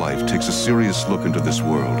Time Life takes a serious look into this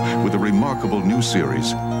world with a remarkable new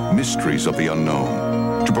series, Mysteries of the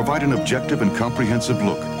Unknown, to provide an objective and comprehensive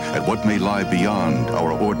look at what may lie beyond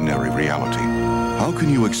our ordinary reality. How can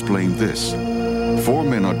you explain this? 4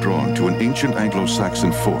 men are drawn to an ancient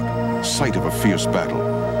Anglo-Saxon fort, site of a fierce battle.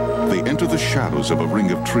 They enter the shadows of a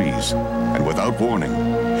ring of trees, and without warning,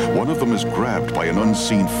 one of them is grabbed by an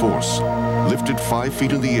unseen force, lifted 5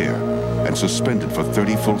 feet in the air, and suspended for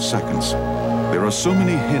 30 full seconds. There are so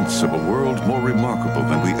many hints of a world more remarkable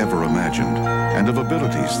than we ever imagined, and of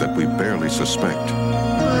abilities that we barely suspect.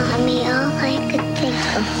 Mommy, all I could think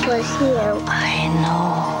of was you. I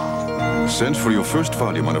know. Send for your first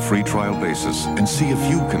volume on a free trial basis and see if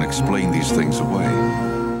you can explain these things away.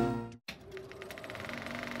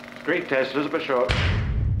 Street test, Elizabeth Short.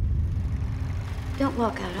 Don't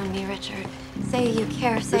walk out on me, Richard. Say you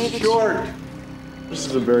care, say Miss that Short! This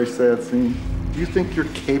is a very sad scene. Do you think you're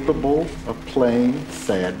capable of playing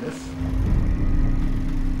sadness?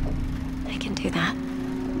 I can do that.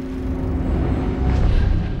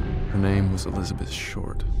 Her name was Elizabeth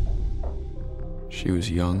Short. She was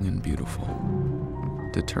young and beautiful,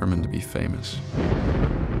 determined to be famous,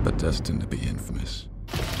 but destined to be infamous.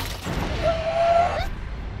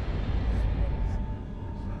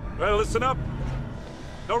 Well, listen up.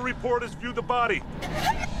 No reporters viewed the body.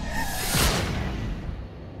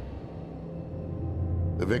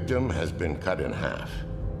 The victim has been cut in half,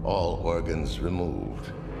 all organs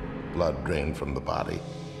removed, blood drained from the body,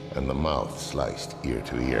 and the mouth sliced ear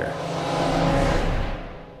to ear.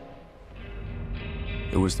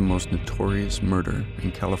 It was the most notorious murder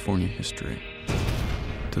in California history.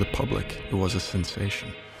 To the public, it was a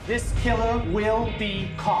sensation. This killer will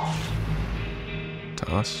be caught.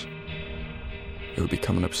 To us, it would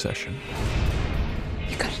become an obsession.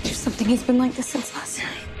 You gotta do something. He's been like this since last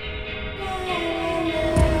night.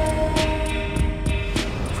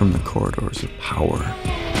 From the corridors of power.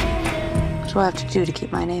 What do I have to do to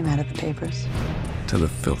keep my name out of the papers? To the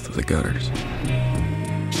filth of the gutters.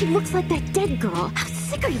 She looks like that dead girl. How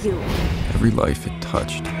sick are you? Every life it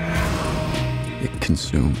touched, it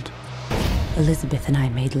consumed. Elizabeth and I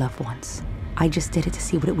made love once. I just did it to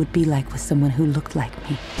see what it would be like with someone who looked like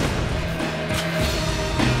me.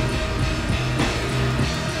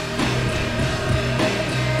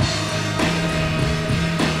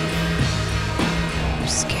 I'm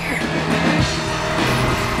scared.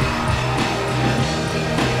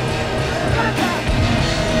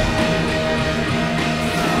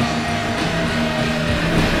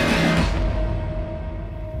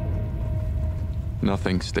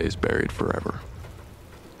 Nothing stays buried forever.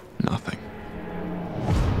 Nothing.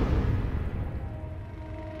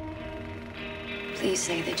 Please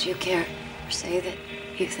say that you care, or say that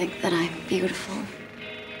you think that I'm beautiful.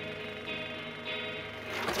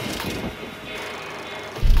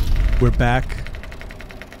 We're back.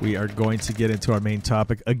 We are going to get into our main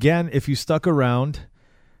topic. Again, if you stuck around,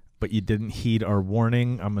 but you didn't heed our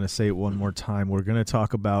warning, I'm going to say it one more time. We're going to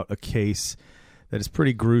talk about a case that is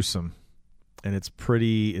pretty gruesome, and it's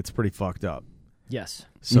pretty fucked up. Yes.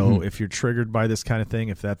 So if you're triggered by this kind of thing,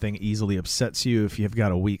 if that thing easily upsets you, if you've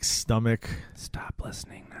got a weak stomach, stop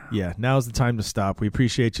listening now. Yeah, now's the time to stop. We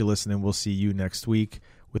appreciate you listening. We'll see you next week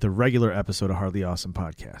with a regular episode of Hardly Awesome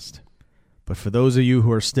Podcast. But for those of you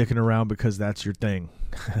who are sticking around because that's your thing,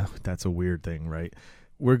 that's a weird thing, right?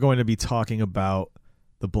 We're going to be talking about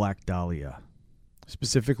the Black Dahlia,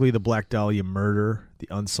 specifically the Black Dahlia murder, the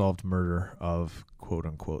unsolved murder of, quote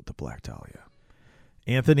unquote, the Black Dahlia.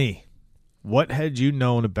 Anthony, what had you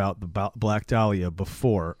known about the Black Dahlia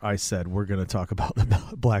before I said we're going to talk about the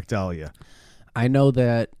Black Dahlia? I know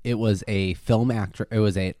that it was a film actress. It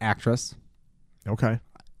was an actress. Okay.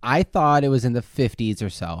 I thought it was in the 50s or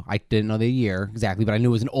so. I didn't know the year exactly, but I knew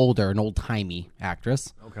it was an old-timey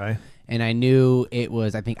actress. Okay. And I knew it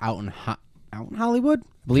was, I think, out in Hollywood.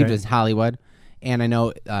 I believe it was Hollywood. And I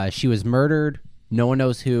know she was murdered. No one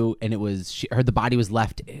knows who. And it was the body was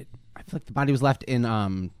left. I feel like the body was left in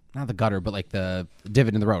not the gutter, but like the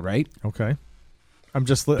divot in the road, right? Okay. I'm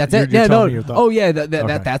just. That's it. Yeah. No. Oh yeah.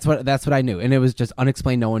 That's what I knew. And it was just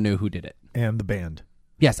unexplained. No one knew who did it. And the band.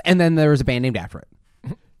 Yes. And then there was a band named after it.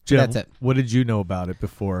 Jim, that's it. What did you know about it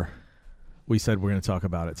before we said we're going to talk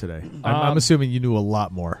about it today? I'm assuming you knew a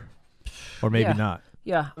lot more, or maybe not.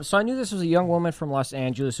 Yeah. So I knew this was a young woman from Los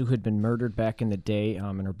Angeles who had been murdered back in the day,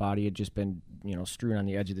 and her body had just been, strewn on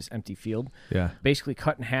the edge of this empty field. Yeah. Basically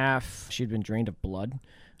cut in half. She'd been drained of blood.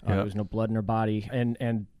 There was no blood in her body,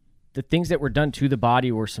 and the things that were done to the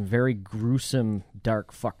body were some very gruesome,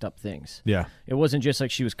 dark, fucked up things. Yeah. It wasn't just like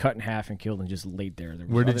she was cut in half and killed and just laid there.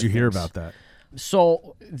 Where did you hear about that?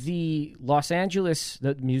 So the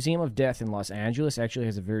Museum of Death in Los Angeles actually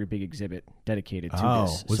has a very big exhibit dedicated to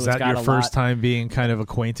this. Was that your first time being kind of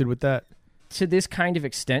acquainted with that? To this kind of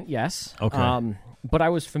extent, yes. Okay. But I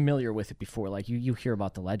was familiar with it before. Like you hear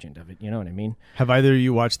about the legend of it. You know what I mean? Have either of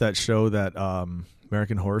you watched that show, that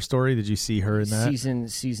American Horror Story? Did you see her in that?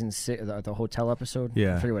 Season 6, the hotel episode?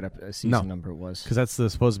 Yeah. I forget what season number it was. Because that's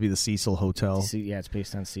supposed to be the Cecil Hotel. Yeah, it's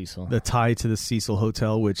based on Cecil. The tie to the Cecil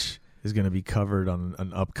Hotel, which is going to be covered on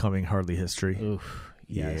an upcoming Hardly History. Oof.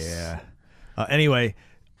 Yes. Yeah. Anyway,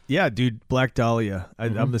 yeah, dude, Black Dahlia.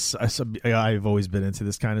 I've always been into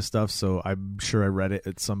this kind of stuff, so I'm sure I read it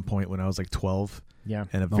at some point when I was like 12. Yeah.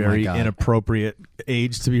 And a very inappropriate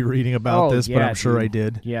age to be reading about this, but I'm sure I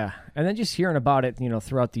did. Yeah. And then just hearing about it,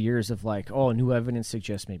 throughout the years of like, new evidence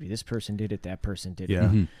suggests maybe this person did it, that person did it. Yeah.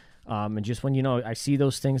 Mm-hmm. And just when, I see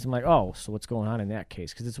those things, I'm like, oh, so what's going on in that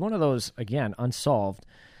case? Because it's one of those, again, unsolved.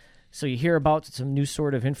 So you hear about some new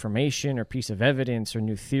sort of information or piece of evidence or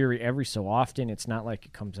new theory every so often. It's not like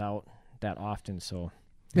it comes out that often. So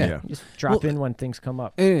just drop in when things come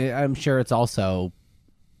up. I'm sure it's also,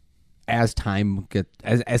 as time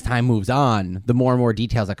moves on, the more and more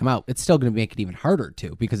details that come out, it's still going to make it even harder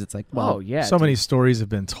too, because it's like, so many stories have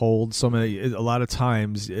been told. A lot of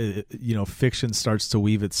times, fiction starts to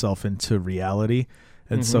weave itself into reality,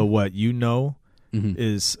 and so what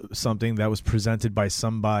is something that was presented by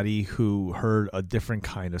somebody who heard a different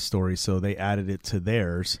kind of story, so they added it to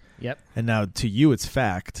theirs. Yep. And now to you, it's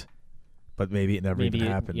fact, but maybe it never even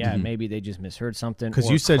happened. Yeah, maybe they just misheard something. Because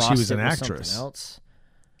you said she was an actress. Else.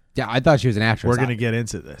 Yeah, I thought she was an actress. We're going to get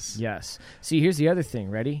into this. Yes. See, here's the other thing.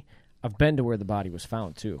 Ready? I've been to where the body was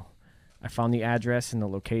found, too. I found the address and the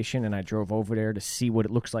location, and I drove over there to see what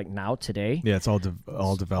it looks like now today. Yeah, it's all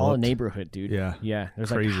developed. All a neighborhood, dude. Yeah. Yeah.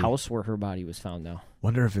 There's like a house where her body was found now.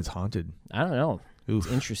 Wonder if it's haunted. I don't know. Oof.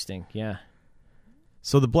 It's interesting. Yeah.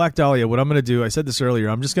 So the Black Dahlia, what I'm going to do, I said this earlier,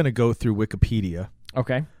 I'm just going to go through Wikipedia.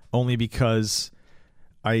 Okay. Only because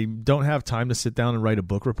I don't have time to sit down and write a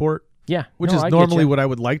book report. Yeah. Which is normally what I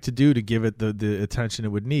would like to do to give it the attention it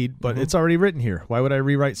would need, but it's already written here. Why would I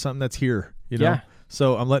rewrite something that's here? Yeah.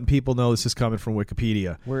 So I'm letting people know this is coming from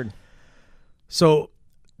Wikipedia. Word. So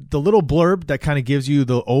the little blurb that kind of gives you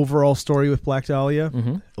the overall story with Black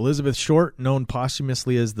Dahlia. Elizabeth Short, known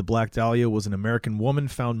posthumously as the Black Dahlia, was an American woman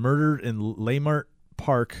found murdered in Leimert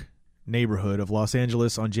Park neighborhood of Los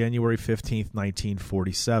Angeles on January 15th,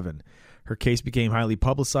 1947. Her case became highly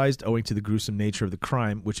publicized owing to the gruesome nature of the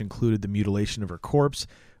crime, which included the mutilation of her corpse,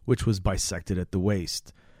 which was bisected at the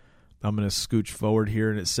waist. I'm going to scooch forward here,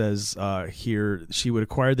 and it says here, she would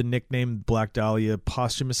acquire the nickname Black Dahlia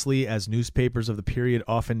posthumously, as newspapers of the period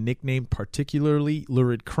often nicknamed particularly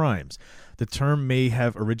lurid crimes. The term may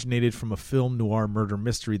have originated from a film noir murder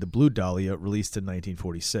mystery, The Blue Dahlia, released in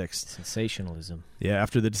 1946. Sensationalism. Yeah,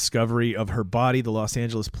 after the discovery of her body, the Los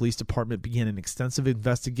Angeles Police Department began an extensive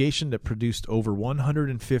investigation that produced over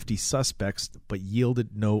 150 suspects, but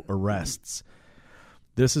yielded no arrests.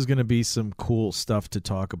 This is going to be some cool stuff to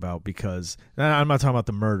talk about because I'm not talking about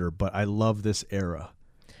the murder, but I love this era.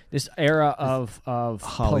 This era of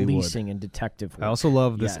Hollywood. Policing and detective work. I also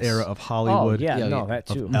love this era of Hollywood. Oh, yeah, that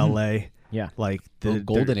too. Of L.A. Yeah. Like the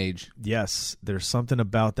golden age. Yes. There's something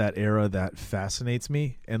about that era that fascinates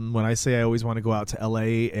me. And when I say I always want to go out to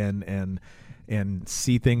L.A. and and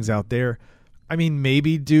see things out there. I mean,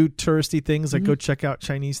 maybe do touristy things like go check out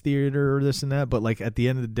Chinese theater or this and that. But like at the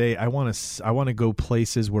end of the day, I want to go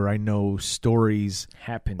places where I know stories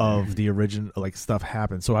of the original like stuff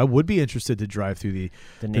happened. So I would be interested to drive through the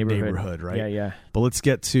neighborhood, right? Yeah. But let's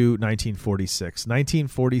get to 1946.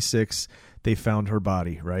 1946. They found her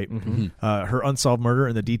body, right? Her unsolved murder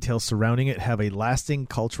and the details surrounding it have a lasting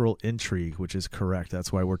cultural intrigue, which is correct.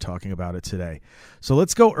 That's why we're talking about it today. So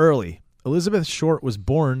let's go early. Elizabeth Short was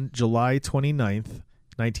born July 29th,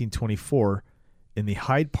 1924, in the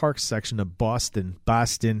Hyde Park section of Boston,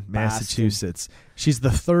 Massachusetts. She's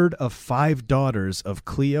the third of 5 daughters of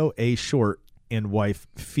Cleo A. Short and wife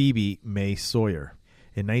Phoebe May Sawyer.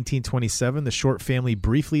 In 1927, the Short family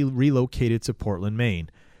briefly relocated to Portland,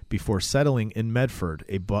 Maine, before settling in Medford,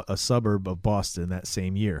 a suburb of Boston, that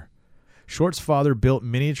same year. Short's father built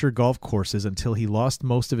miniature golf courses until he lost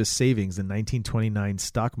most of his savings in 1929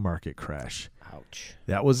 stock market crash. Ouch.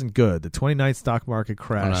 That wasn't good. The 29 stock market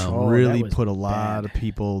crash really put a lot of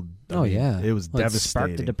people. It was devastating. It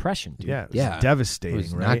sparked the depression, dude. Yeah, it was devastating, it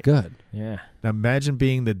was right? Not good. Yeah. Now imagine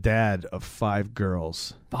being the dad of 5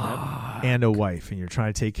 girls and a wife, and you're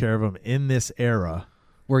trying to take care of them in this era.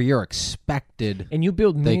 Where you're expected. And you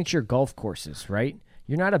build miniature golf courses, right?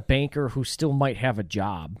 You're not a banker who still might have a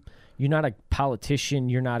job. You're not a politician.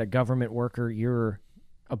 You're not a government worker. You're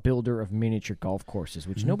a builder of miniature golf courses,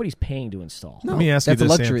 which nobody's paying to install. No, let me ask you this,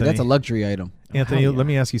 luxury. Anthony. That's a luxury item. Anthony, let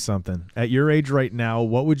me ask you something. At your age right now,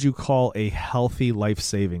 what would you call a healthy life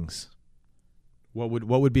savings? What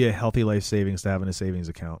would be a healthy life savings to have in a savings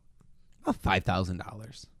account?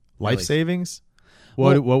 $5,000. Life savings?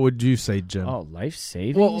 What would you say, Jim? Oh, life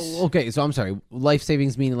savings? Well, okay, so I'm sorry. Life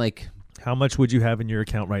savings meaning like... How much would you have in your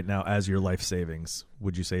account right now as your life savings?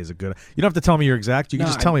 Would you say is a good? You don't have to tell me your exact. You can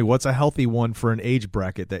just tell me what's a healthy one for an age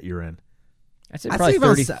bracket that you're in. I'd say probably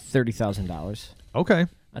 $30,000. Okay.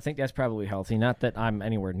 I think that's probably healthy. Not that I'm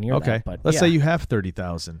anywhere near that, but let's say you have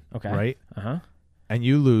 $30,000. Okay. Right. Uh-huh. And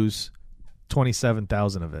you lose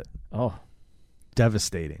 $27,000 of it. Oh,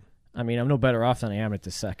 devastating. I mean, I'm no better off than I am at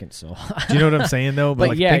this second. So, do you know what I'm saying, though? But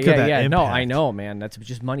like, yeah. impact. No, I know, man. That's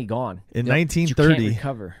just money gone. In 1930, you can't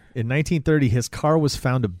recover. In 1930, his car was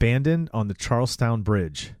found abandoned on the Charlestown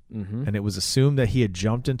Bridge, and it was assumed that he had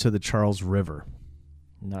jumped into the Charles River.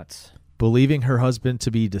 Nuts. Believing her husband to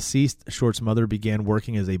be deceased, Short's mother began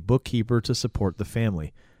working as a bookkeeper to support the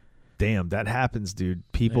family. Damn, that happens, dude.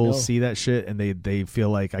 People see that shit and they feel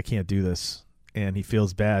like, I can't do this, and he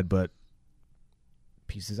feels bad, but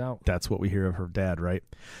pieces out. That's what we hear of her dad, right?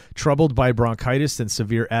 Troubled by bronchitis and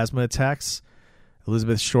severe asthma attacks,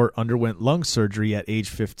 Elizabeth Short underwent lung surgery at age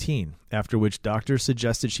 15, after which doctors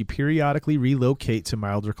suggested she periodically relocate to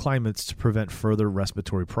milder climates to prevent further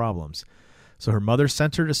respiratory problems. So her mother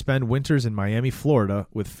sent her to spend winters in Miami, Florida,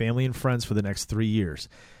 with family and friends for the next 3 years.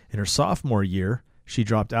 In her sophomore year, she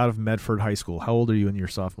dropped out of Medford High School. How old are you in your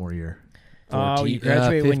sophomore year? Oh, you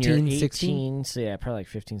graduate 15, when you're 18, 16? So yeah, probably like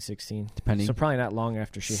 15, 16. Depending. So probably not long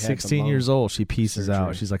after she had 16 years old, she pieces surgery.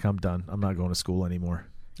 out. She's like, I'm done. I'm not going to school anymore.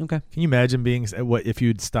 Okay. Can you imagine being if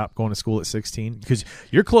you'd stopped going to school at 16? Because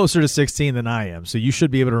you're closer to 16 than I am, so you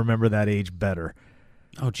should be able to remember that age better.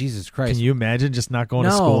 Oh, Jesus Christ. Can you imagine just not going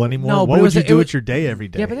to school anymore? No, what would you do with your day every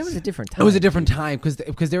day? Yeah, but it was a different time. It was a different time because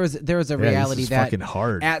there was a reality that fucking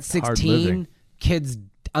hard. At 16, kids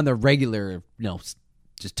on the regular,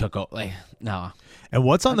 just took over. Like, no. And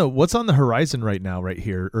what's on the horizon right now? Right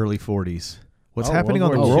here, early 40s. What's happening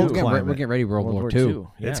on the World world II. climate? We're getting ready for World War II.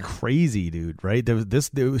 Yeah. It's crazy, dude. Right?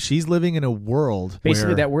 She's living in a world basically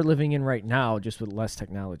where, that we're living in right now, just with less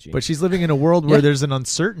technology. But she's living in a world where there's an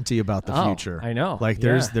uncertainty about the future. I know. Like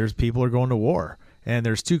there's people are going to war. And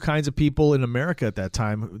there's two kinds of people in America at that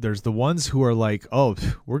time. There's the ones who are like, oh,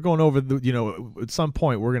 we're going over at some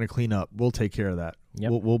point we're going to clean up. We'll take care of that.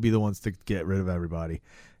 Yep. We'll be the ones to get rid of everybody.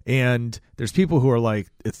 And there's people who are like,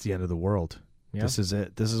 it's the end of the world. Yep. This is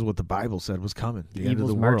it. This is what the Bible said was coming. The end of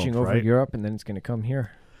the world, marching over right? Europe, and then it's going to come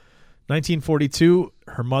here. 1942,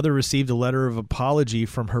 her mother received a letter of apology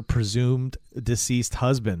from her presumed deceased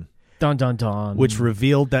husband. Dun, dun, dun. Which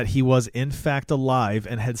revealed that he was in fact alive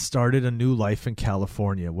and had started a new life in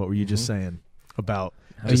California. What were you just saying about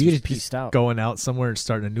you just pieced out, going out somewhere and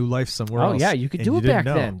starting a new life somewhere else? Oh yeah, you could do it back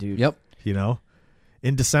then, dude. Yep.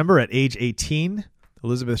 In December at age 18,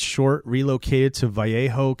 Elizabeth Short relocated to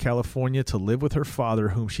Vallejo, California to live with her father,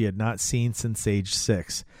 whom she had not seen since age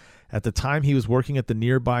 6. At the time, he was working at the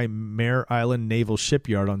nearby Mare Island Naval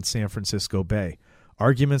Shipyard on San Francisco Bay.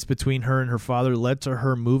 Arguments between her and her father led to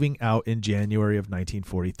her moving out in January of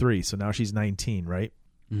 1943. So now she's 19, right?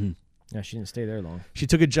 Mm-hmm. Yeah, she didn't stay there long. She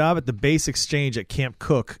took a job at the base exchange at Camp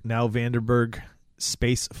Cook, now Vandenberg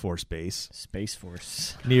Space Force Base. Space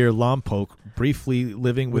Force. Near Lompoc, briefly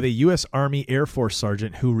living with a U.S. Army Air Force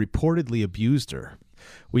sergeant who reportedly abused her.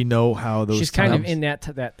 We know how those She's kind of in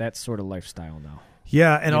that sort of lifestyle now.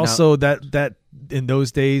 Yeah, and also that in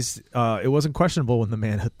those days, it wasn't questionable when the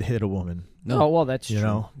man hit a woman. No, well, that's you true.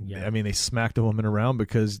 know. Yeah. I mean, they smacked a woman around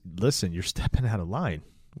because, listen, you're stepping out of line.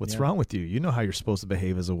 What's wrong with you? You know how you're supposed to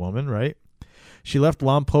behave as a woman, right? She left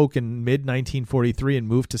Lompoc in mid-1943 and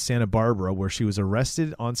moved to Santa Barbara, where she was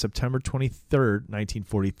arrested on September 23rd,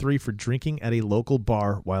 1943, for drinking at a local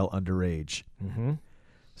bar while underage. Mm-hmm.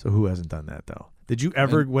 So who hasn't done that, though? Did you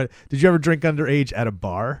ever drink underage at a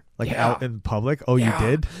bar, out in public? Oh, you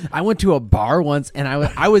did? I went to a bar once, and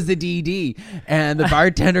I was the DD, and the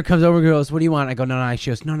bartender comes over and goes, "What do you want?" I go, "No."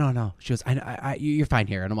 She goes, "No." She goes, "You're fine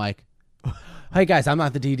here," and I'm like, "Hey guys, I'm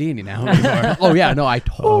not the DD now." Oh yeah, no, I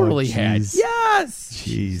totally had. Yes,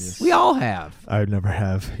 jeez, we all have. I never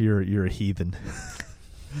have. You're a heathen.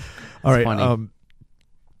 All right. Funny.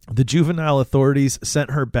 The juvenile authorities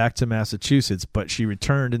sent her back to Massachusetts, but she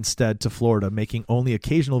returned instead to Florida, making only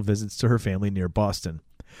occasional visits to her family near Boston.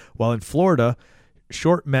 While in Florida,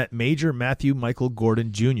 Short met Major Matthew Michael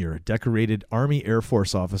Gordon Jr., decorated Army Air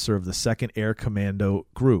Force officer of the 2nd Air Commando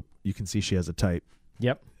Group. You can see she has a type.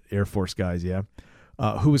 Yep. Air Force guys, yeah.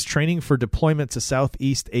 Who was training for deployment to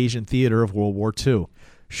Southeast Asian theater of World War II.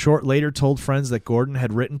 Short later told friends that Gordon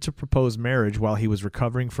had written to propose marriage while he was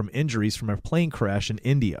recovering from injuries from a plane crash in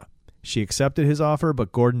India. She accepted his offer,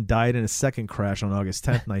 but Gordon died in a second crash on August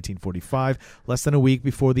 10th, 1945, less than a week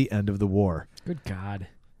before the end of the war. Good God.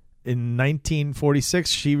 In 1946,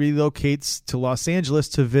 she relocates to Los Angeles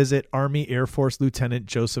to visit Army Air Force Lieutenant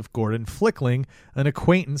Joseph Gordon Flickling, an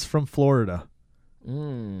acquaintance from Florida.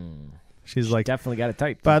 She's like, definitely got a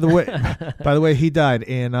type. By the way, he died,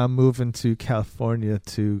 and I'm moving to California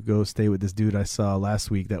to go stay with this dude I saw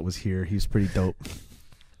last week that was here. He's pretty dope.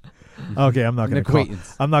 Okay, I'm not going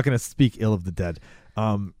to speak ill of the dead.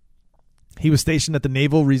 He was stationed at the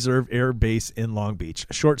Naval Reserve Air Base in Long Beach.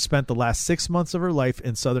 Short spent the last 6 months of her life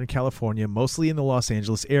in Southern California, mostly in the Los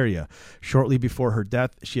Angeles area. Shortly before her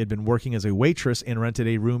death, she had been working as a waitress and rented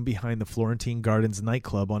a room behind the Florentine Gardens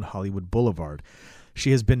nightclub on Hollywood Boulevard.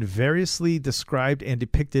 She has been variously described and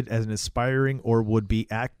depicted as an aspiring or would-be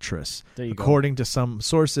actress. According to some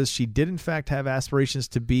sources, she did in fact have aspirations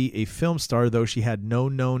to be a film star, though she had no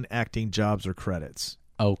known acting jobs or credits.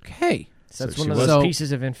 Okay. So that's one of those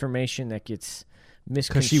pieces of information that gets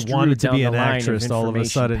misconstrued. Because she wanted to be an line actress, all of a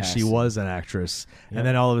sudden passing. she was an actress. Yep. And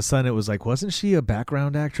then all of a sudden it was like, wasn't she a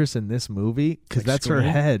background actress in this movie? Because that's her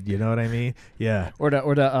head, you know what I mean? Yeah. Or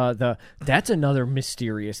the that's another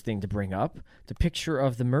mysterious thing to bring up. The picture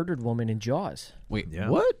of the murdered woman in Jaws. Wait, yeah.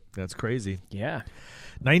 What? That's crazy. Yeah.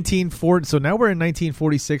 1940. So now we're in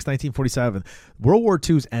 1946, 1947. World War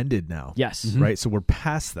II's ended now. Yes. Mm-hmm. Right? So we're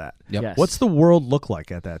past that. Yep. Yes. What's the world look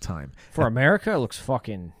like at that time? For America, it looks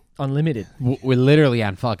fucking unlimited. We're literally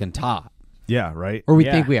on fucking top. Yeah, right? Or we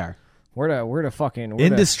think we are. We're the fucking...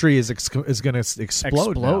 Industry is going to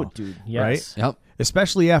explode now, dude. Yes. Right? Yep.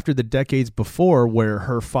 Especially after the decades before where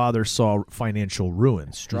her father saw financial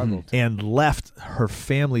ruin. Struggled. And left her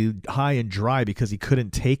family high and dry because he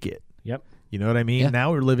couldn't take it. Yep. You know what I mean? Yeah.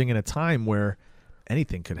 Now we're living in a time where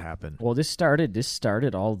anything could happen. Well, this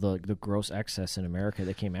started all the gross excess in America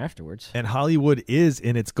that came afterwards. And Hollywood is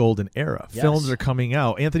in its golden era. Yes. Films are coming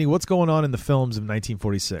out. Anthony, what's going on in the films of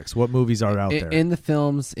 1946? What movies are out there? In the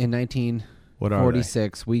films in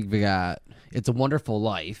 1946, we got It's a Wonderful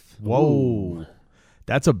Life. Whoa. Ooh.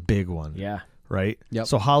 That's a big one. Yeah. Right? Yep.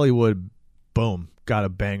 So Hollywood, boom, got a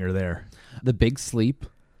banger there. The Big Sleep.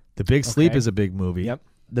 The Big Sleep is a big movie. Yep.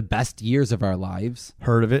 The Best Years of Our Lives.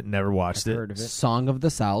 Heard of it, never watched it. Heard of it. Song of the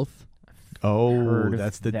South. Oh,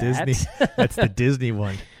 that's the Disney. That's the Disney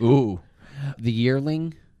one. Ooh. The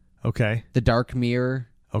Yearling. Okay. The Dark Mirror.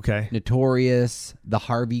 Okay. Notorious. The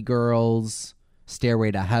Harvey Girls.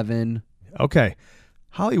 Stairway to Heaven. Okay.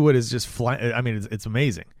 Hollywood is just flying. I mean, it's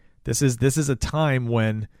amazing. This is a time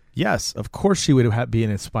when, yes, of course she would be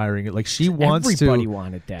an inspiring. Like she wants to. Everybody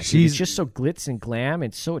wanted that. It's just so glitz and glam.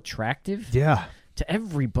 It's so attractive. Yeah. To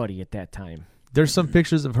everybody at that time. There's some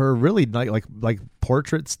pictures of her really like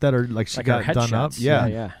portraits that are like she got done up. Yeah.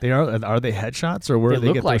 Yeah. They are they headshots or where do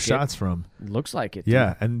they get those shots from? Looks like it.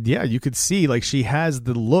 Yeah, and you could see like she has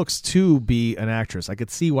the looks to be an actress. I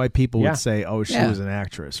could see why people would say, "Oh, she was an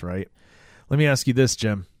actress," right? Let me ask you this,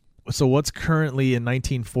 Jim. So what's currently in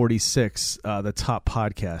 1946 the top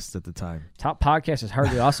podcast at the time? Top podcast is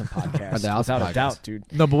Hardly Awesome podcast, Hardly Awesome without a podcast. doubt, dude.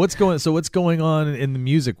 No, but what's going on in the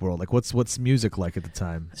music world? Like what's music like at the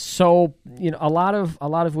time? So, a lot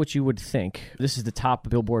of what you would think. This is the top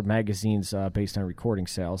Billboard magazines based on recording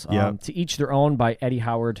sales. Yeah. To Each Their Own by Eddie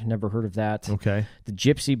Howard. Never heard of that. Okay. The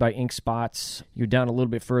Gypsy by Ink Spots. You're down a little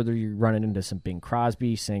bit further. You're running into some Bing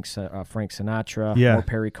Crosby, Frank Sinatra, Yeah. more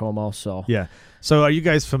Perry Como. So Yeah. So are you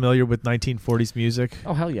guys familiar with 1940s music?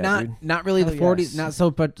 Oh hell yeah, dude. Not really the Hell 40s. yes. Not so,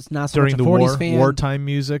 but not so During much a the 40s fan. wartime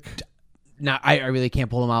music? Not, I really can't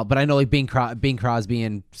pull them out, but I know like Bing Crosby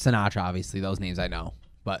and Sinatra. Obviously, those names I know,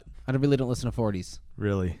 but I really don't listen to 40s.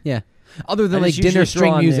 Really? Yeah. Other than I like just dinner usually string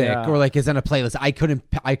throw on the, music or like is on a playlist, I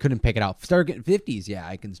couldn't pick it out. Start getting 50s, yeah,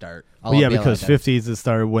 I can start. Well, yeah, because 50s it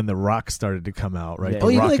started when the rock started to come out, right? Yeah. The Oh,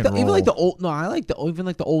 even rock like and the even roll. like the old. No, I like the even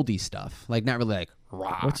like the oldie stuff. Like not really like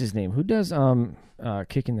rock. What's his name? Who does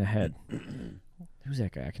Kick in the Head? Who's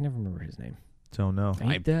that guy? I can never remember his name. Don't know.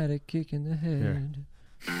 Ain't that a kick in the head?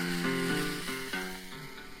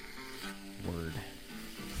 Word.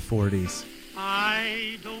 40s.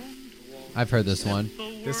 I've heard this one.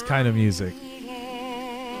 This kind of music.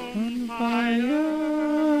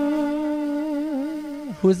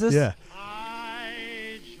 Who is this? Yeah.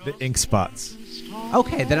 The Ink Spots.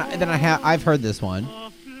 Okay, I've heard this one.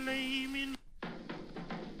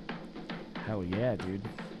 Hell yeah, dude.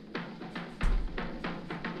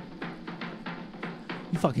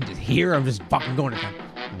 You fucking just hear I'm just fucking going to.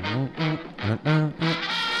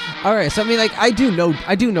 All right, so I mean, like I do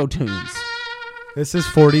know tunes. This is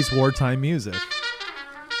 40s wartime music.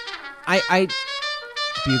 I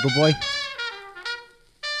Bugle Boy.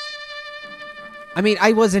 I mean,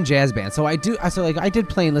 I was in jazz band, so I did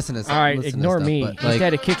play and listen to stuff. All right, listen to ignore stuff, me. but, He like,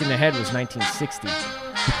 had a Kick in the Head was 1960.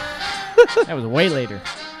 That was way later.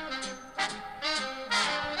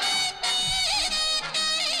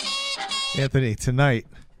 Anthony, tonight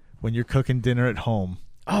when you're cooking dinner at home,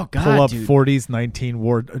 Oh God, pull up dude.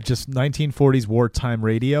 1940s wartime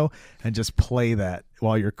radio and just play that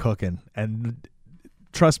while you're cooking. And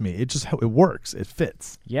trust me, it works. It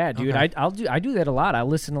fits. Yeah, dude. Okay. I do that a lot. I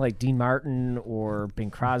listen to like Dean Martin or Bing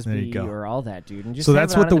There Crosby you go. or all that, dude. And just So have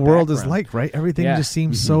that's it what on the in world is background. like, right? Everything Yeah. just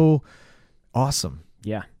seems so awesome.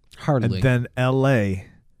 Yeah. hardly. And then LA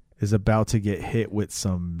is about to get hit with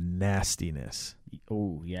some nastiness.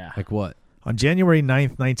 Oh yeah. Like what? On January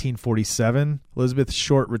 9th, 1947, Elizabeth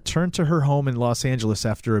Short returned to her home in Los Angeles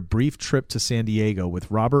after a brief trip to San Diego with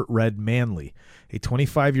Robert Red Manley, a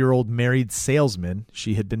 25-year-old married salesman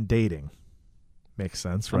she had been dating. Makes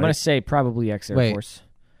sense, right? I'm gonna say probably ex-Air Wait. Force.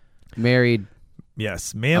 Married.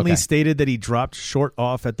 Yes. Manley Okay. stated that he dropped Short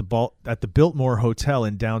off at the Biltmore Hotel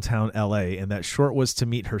in downtown L.A. and that Short was to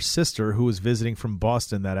meet her sister, who was visiting from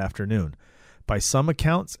Boston that afternoon. By some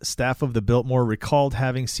accounts, staff of the Biltmore recalled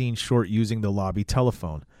having seen Short using the lobby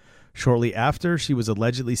telephone. Shortly after, she was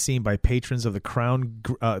allegedly seen by patrons of the Crown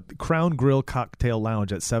Grill Cocktail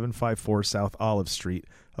Lounge at 754 South Olive Street,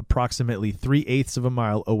 approximately 3/8 of a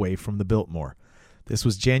mile away from the Biltmore. This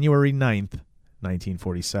was January 9th,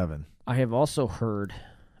 1947. I have also heard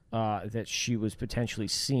that she was potentially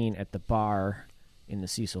seen at the bar in the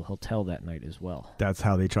Cecil Hotel that night as well. That's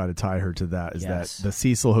how they try to tie her to that, is Yes. that the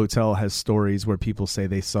Cecil Hotel has stories where people say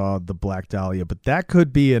they saw the Black Dahlia, but that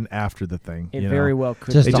could be an after the thing. It you very know? well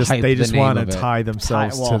could. Just be. to hype They the just name want to of it. tie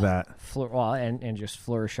themselves to that. And just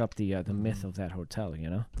flourish up the myth of that hotel, you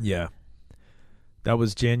know? Yeah. That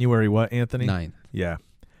was January what, Anthony? 9th. Yeah.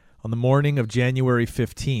 On the morning of January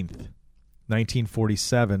 15th,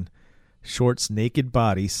 1947, Short's naked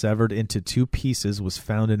body, severed into two pieces, was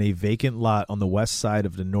found in a vacant lot on the west side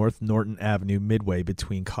of the North Norton Avenue midway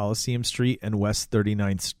between Coliseum Street and West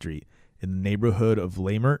 39th Street in the neighborhood of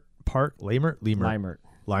Leimert Park. Leimert.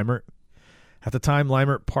 At the time,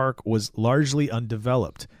 Leimert Park was largely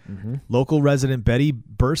undeveloped. Mm-hmm. Local resident Betty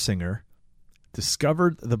Bersinger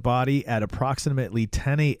discovered the body at approximately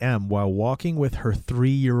 10 a.m. while walking with her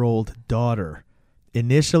 3-year-old daughter,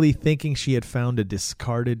 initially thinking she had found a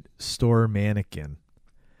discarded store mannequin.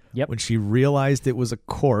 Yep. When she realized it was a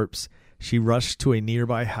corpse, she rushed to a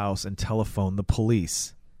nearby house and telephoned the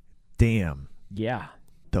police. Damn. Yeah.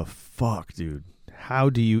 The fuck, dude? How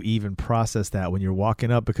do you even process that when you're walking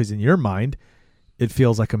up? Because in your mind, it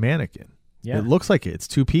feels like a mannequin. Yeah. It looks like it. It's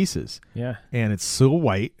two pieces. Yeah. And it's so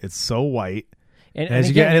white. It's so white. And as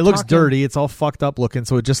you again, get, and it you're looks talking- dirty. It's all fucked up looking,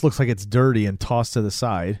 so it just looks like it's dirty and tossed to the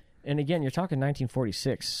side. And again, you're talking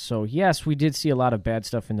 1946. So, yes, we did see a lot of bad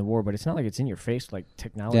stuff in the war, but it's not like it's in your face like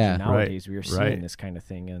technology nowadays where you're seeing this kind of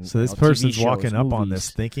thing. And so this TV person's shows, walking up on movies.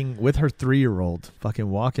 this, thinking with her 3-year-old, fucking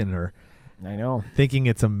walking her. I know. Thinking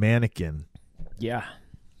it's a mannequin. Yeah.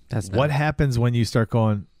 What happens when you start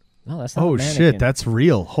going, no, that's not oh a mannequin. shit, that's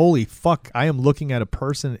real. Holy fuck, I am looking at a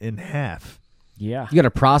person in half. Yeah. You got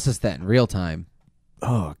to process that in real time.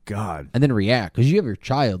 Oh God. And then react, because you have your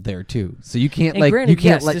child there too. So you can't And granted, you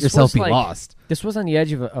can't yes, let this yourself was be like- lost. This was on the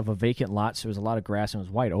edge of a vacant lot, so there was a lot of grass and it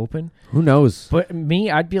was wide open. Who knows? But me,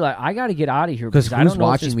 I'd be like, I got to get out of here because I who's don't know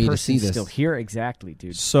watching if this me to person's see this? still here. Exactly,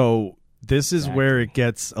 dude. So this is where it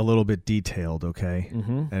gets a little bit detailed, okay?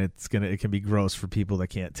 Mhm. And it can be gross for people that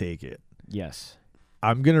can't take it. Yes.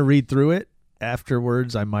 I'm gonna read through it.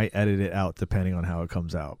 Afterwards, I might edit it out depending on how it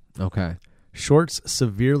comes out. Okay. Short's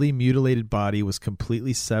severely mutilated body was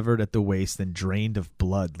completely severed at the waist and drained of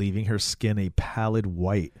blood, leaving her skin a pallid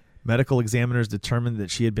white. Medical examiners determined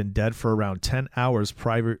that she had been dead for around 10 hours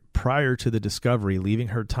prior to the discovery, leaving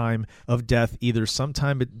her time of death either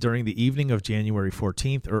sometime during the evening of January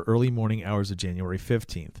 14th or early morning hours of January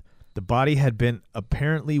 15th. The body had been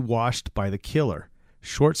apparently washed by the killer.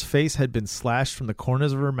 Short's face had been slashed from the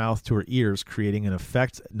corners of her mouth to her ears, creating an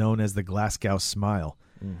effect known as the Glasgow smile.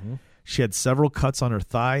 Mm-hmm. She had several cuts on her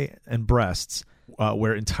thigh and breasts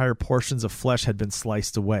where entire portions of flesh had been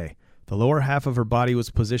sliced away. The lower half of her body was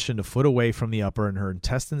positioned a foot away from the upper, and her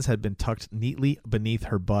intestines had been tucked neatly beneath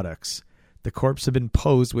her buttocks. The corpse had been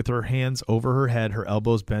posed with her hands over her head, her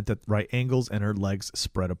elbows bent at right angles, and her legs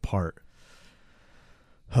spread apart.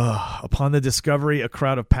 Upon the discovery, a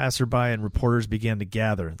crowd of passerby and reporters began to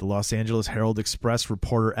gather. The Los Angeles Herald-Express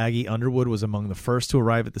reporter Aggie Underwood was among the first to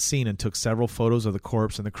arrive at the scene and took several photos of the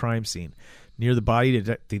corpse and the crime scene. Near the body,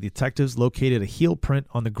 the detectives located a heel print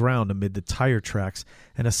on the ground amid the tire tracks,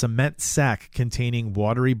 and a cement sack containing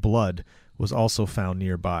watery blood was also found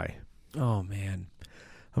nearby. Oh, man.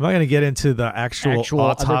 I'm not going to get into the actual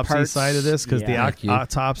autopsy parts. side of this because the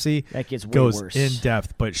autopsy that gets way goes worse. in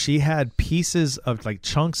depth. But she had pieces of like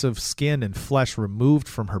chunks of skin and flesh removed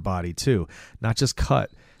from her body too, not just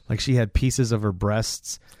cut. Like she had pieces of her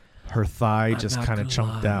breasts, her thigh just kind of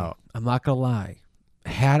chunked out. I'm not going to lie.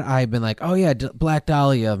 Had I been like, oh yeah, Black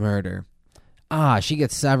Dahlia murder. She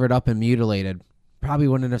gets severed up and mutilated. Probably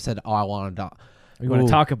wouldn't have said, oh, I want to die. We want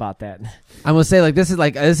to talk about that. I'm gonna say this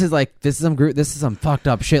is some fucked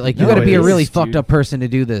up shit. Like you No, got to be it a really is, fucked dude. up person to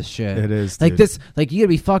do this shit. It is, like dude. this. Like you got to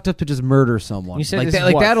be fucked up to just murder someone. You said like this that, is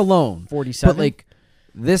like what, that alone. 47? But like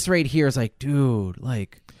this right here is like, dude,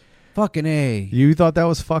 like fucking A. You thought that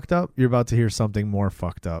was fucked up? You're about to hear something more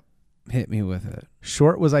fucked up. Hit me with it.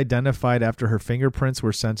 Short was identified after her fingerprints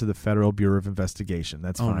were sent to the Federal Bureau of Investigation.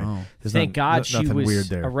 That's fine. No. There's Thank God she nothing was weird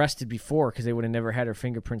there. arrested before because they would have never had her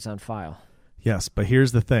fingerprints on file. Yes, but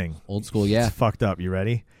here's the thing. Old school, yeah. It's fucked up. You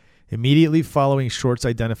ready? Immediately following Short's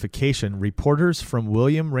identification, reporters from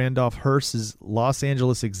William Randolph Hearst's Los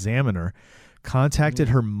Angeles Examiner contacted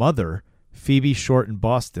her mother, Phoebe Short in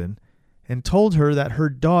Boston, and told her that her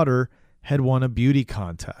daughter had won a beauty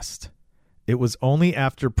contest. It was only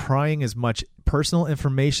after prying as much personal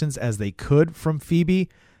information as they could from Phoebe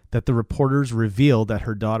that the reporters revealed that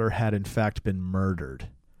her daughter had in fact been murdered.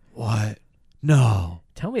 What? No.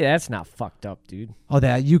 Tell me that's not fucked up, dude. Oh,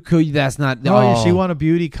 that you could. That's not. Oh, she won a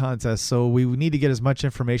beauty contest, so we need to get as much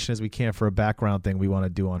information as we can for a background thing we want to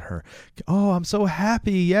do on her. Oh, I'm so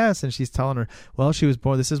happy, yes. And she's telling her, well, she was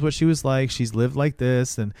born, this is what she was like. She's lived like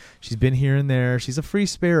this, and she's been here and there. She's a free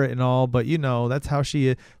spirit and all, but, you know, that's how she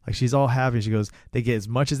is. Like, she's all happy. She goes, they get as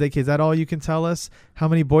much as they can. Is that all you can tell us? How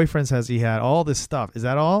many boyfriends has he had? All this stuff. Is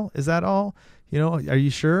that all? Is that all? You know, are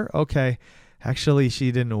you sure? Okay. Actually,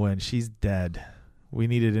 she didn't win. She's dead. We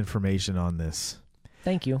needed information on this.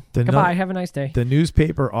 Thank you. Goodbye. Have a nice day. The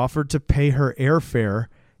newspaper offered to pay her airfare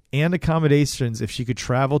and accommodations if she could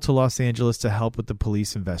travel to Los Angeles to help with the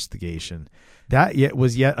police investigation. That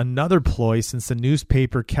was yet another ploy since the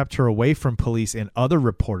newspaper kept her away from police and other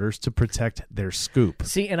reporters to protect their scoop.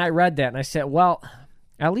 See, and I read that and I said, well,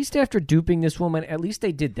 at least after duping this woman, at least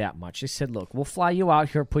they did that much. They said, look, we'll fly you out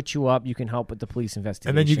here, put you up. You can help with the police investigation.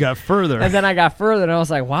 And then you got further. And then I got further, and I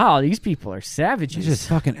was like, wow, these people are savages. They're just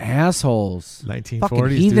fucking assholes. 1940s, fucking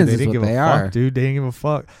dude. heathens They is didn't what give a they fuck, are. dude. They didn't give a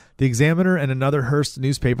fuck. The Examiner and another Hearst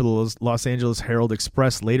newspaper, the Los Angeles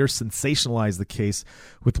Herald-Express, later sensationalized the case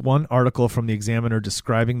with one article from the Examiner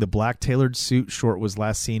describing the black tailored suit Short was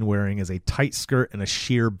last seen wearing as a tight skirt and a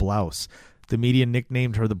sheer blouse. The media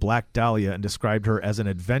nicknamed her the Black Dahlia and described her as an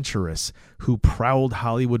adventuress who prowled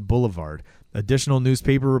Hollywood Boulevard. Additional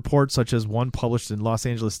newspaper reports, such as one published in Los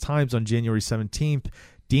Angeles Times on January 17th,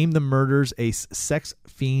 deemed the murders a sex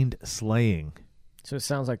fiend slaying. So it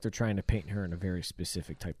sounds like they're trying to paint her in a very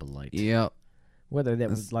specific type of light. Yep. Whether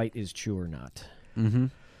that light is true or not. Mm-hmm.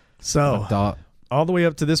 So, all the way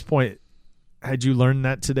up to this point, had you learned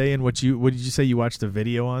that today? And what did you say you watched a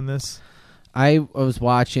video on this? I was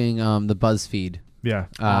watching the BuzzFeed Yeah.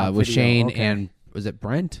 With Video, Shane okay. and was it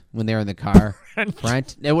Brent when they were in the car?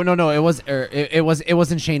 Brent? No, it was. It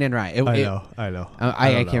wasn't Shane and Ryan. I know.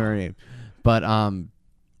 I can't remember her name, but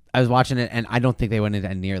I was watching it, and I don't think they went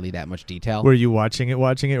into nearly that much detail. Were you watching it,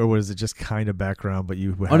 or was it just kind of background? But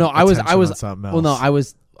you Oh no, I was on something else? well, no,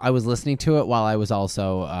 I was listening to it while I was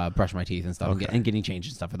also brushing my teeth and stuff and getting changed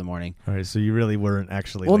and stuff in the morning. All right, so you really weren't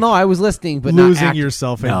actually. Well, no, I was listening, but losing not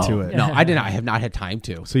yourself into it. No, I didn't. I have not had time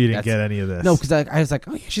to. So you didn't get any of this. No, because I was like,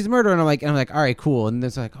 oh yeah, she's a murderer, and I'm like, all right, cool. And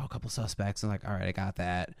there's like, a couple suspects, and I'm like, all right, I got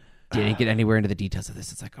that. Didn't get anywhere into the details of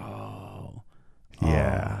this. It's like,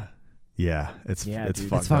 yeah, it's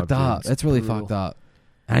fucked up. It's really fucked up.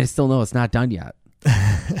 And I still know it's not done yet.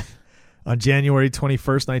 On January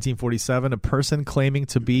 21st, 1947, a person claiming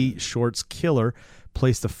to be Short's killer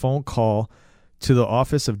placed a phone call to the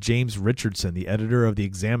office of James Richardson, the editor of the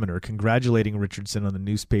Examiner, congratulating Richardson on the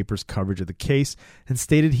newspaper's coverage of the case, and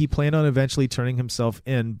stated he planned on eventually turning himself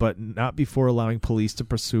in, but not before allowing police to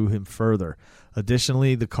pursue him further.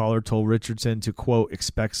 Additionally, the caller told Richardson to, quote,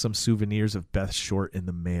 expect some souvenirs of Beth Short in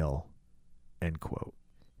the mail, end quote.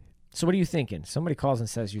 So what are you thinking? Somebody calls and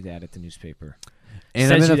says you that at the newspaper.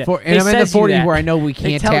 And I'm in the 40s where I know we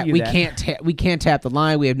can't tap the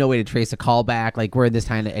line. We have no way to trace a call back. Like we're in this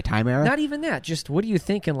kind of time era. Not even that. Just what are you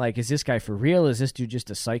thinking? Like, is this guy for real? Is this dude just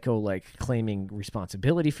a psycho, like claiming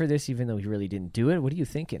responsibility for this, even though he really didn't do it? What are you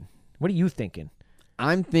thinking? What are you thinking?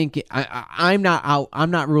 I'm thinking. I'm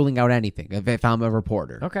not ruling out anything if I'm a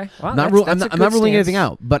reporter. Okay, well, I'm not ruling anything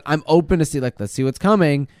out. But I'm open to see. Like, let's see what's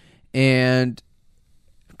coming, and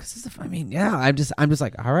because I'm just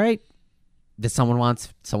like, all right. That someone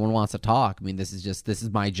wants to talk. I mean, this is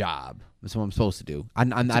my job. That's what I'm supposed to do. I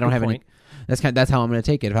don't have any. That's how I'm going to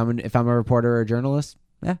take it. If I'm a reporter or a journalist,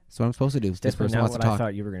 yeah, that's what I'm supposed to do. This person wants to talk. I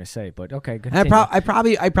thought you were going to say, but okay, good. I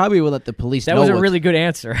probably will let the police. That know was a really good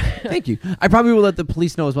answer. Thank you. I probably will let the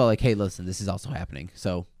police know as well. Like, hey, listen, this is also happening.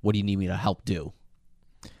 So, what do you need me to help do?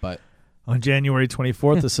 But on January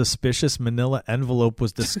 24th, a suspicious manila envelope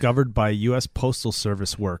was discovered by a U.S. Postal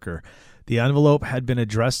Service worker. The envelope had been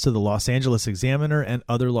addressed to the Los Angeles Examiner and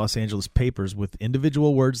other Los Angeles papers with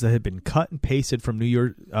individual words that had been cut and pasted from New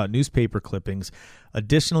York newspaper clippings.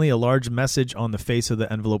 Additionally, a large message on the face of the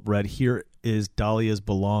envelope read, "Here is Dahlia's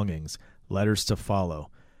belongings. Letters to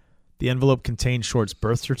follow." The envelope contained Short's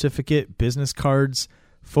birth certificate, business cards,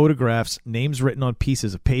 photographs, names written on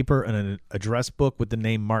pieces of paper, and an address book with the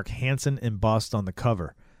name Mark Hansen embossed on the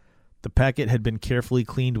cover. The packet had been carefully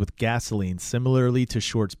cleaned with gasoline, similarly to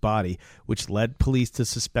Short's body, which led police to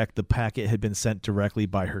suspect the packet had been sent directly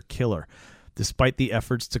by her killer. Despite the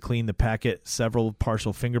efforts to clean the packet, several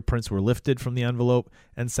partial fingerprints were lifted from the envelope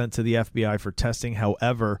and sent to the FBI for testing.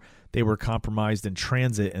 However, they were compromised in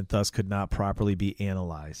transit and thus could not properly be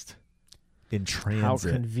analyzed. In transit. How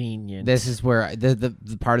convenient. This is where the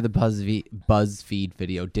part of the BuzzFeed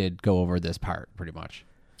video did go over this part pretty much.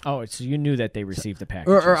 Oh, so you knew that they received the package?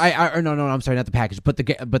 No, I'm sorry, not the package, but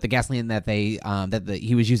the gasoline that they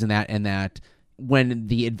he was using that, and that when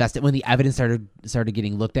the evidence started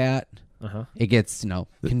getting looked at, it gets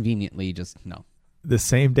conveniently just no. The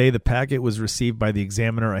same day the packet was received by the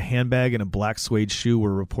Examiner, a handbag and a black suede shoe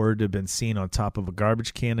were reported to have been seen on top of a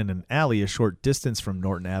garbage can in an alley a short distance from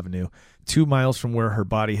Norton Avenue, 2 miles from where her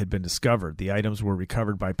body had been discovered. The items were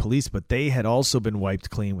recovered by police, but they had also been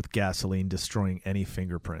wiped clean with gasoline, destroying any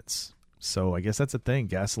fingerprints. So I guess that's a thing.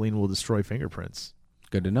 Gasoline will destroy fingerprints.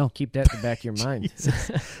 Good to know. Keep that in the back of your mind.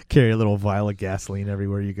 Carry a little vial of gasoline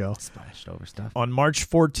everywhere you go. Splashed over stuff. On March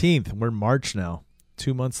 14th, we're March now,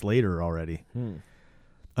 2 months later already.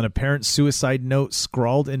 An apparent suicide note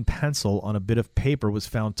scrawled in pencil on a bit of paper was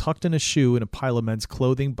found tucked in a shoe in a pile of men's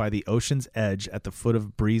clothing by the ocean's edge at the foot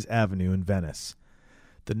of Breeze Avenue in Venice.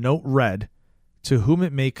 The note read, "To whom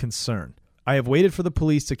it may concern, I have waited for the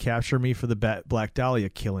police to capture me for the Black Dahlia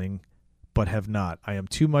killing, but have not. I am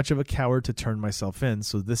too much of a coward to turn myself in,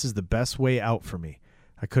 so this is the best way out for me.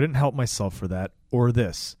 I couldn't help myself for that, or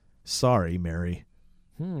this. Sorry, Mary."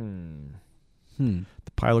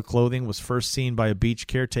 The pile of clothing was first seen by a beach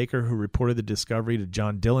caretaker who reported the discovery to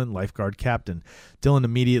John Dillon, lifeguard captain. Dillon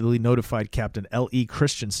immediately notified Captain L.E.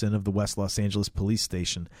 Christensen of the West Los Angeles Police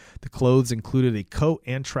Station. The clothes included a coat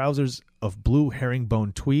and trousers of blue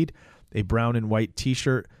herringbone tweed, a brown and white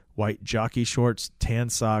T-shirt, white jockey shorts, tan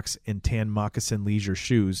socks, and tan moccasin leisure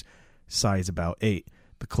shoes, size about 8.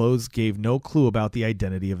 The clothes gave no clue about the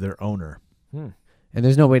identity of their owner. And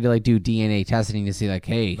there's no way to do DNA testing to see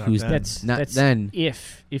hey, Not who's then. That's then.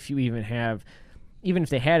 If you even have, even if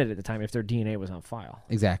they had it at the time, if their DNA was on file.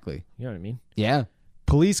 Exactly. You know what I mean? Yeah.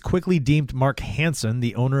 Police quickly deemed Mark Hansen,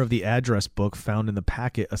 the owner of the address book found in the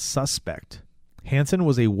packet, a suspect. Hansen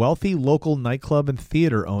was a wealthy local nightclub and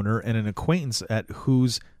theater owner and an acquaintance at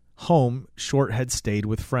whose home Short had stayed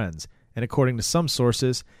with friends. And according to some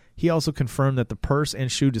sources, he also confirmed that the purse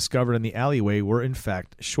and shoe discovered in the alleyway were in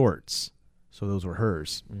fact Short's. So those were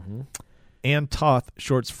hers. Mm-hmm. Ann Toth,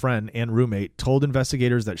 Short's friend and roommate, told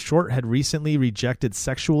investigators that Short had recently rejected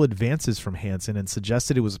sexual advances from Hansen and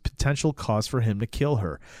suggested it was a potential cause for him to kill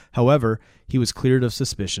her. However, he was cleared of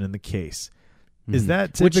suspicion in the case. Is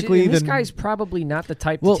that typically this guy's probably not the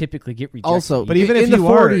type to typically get rejected. Also, but even if in the you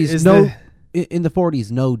 40s, no, in the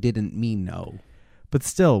 40s, no didn't mean no. But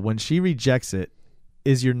still, when she rejects it,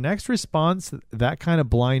 is your next response that kind of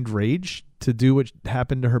blind rage to do what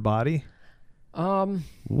happened to her body?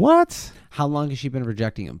 What? How long has she been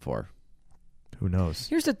rejecting him for? Who knows?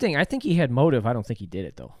 Here's the thing. I think he had motive. I don't think he did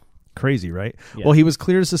it, though. Crazy, right? Yeah. Well, he was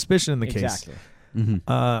cleared of suspicion in the case. Exactly.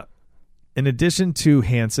 Mm-hmm. In addition to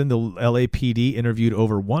Hansen, the LAPD interviewed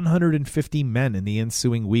over 150 men in the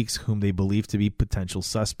ensuing weeks whom they believed to be potential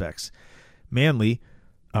suspects. Manley,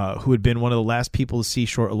 who had been one of the last people to see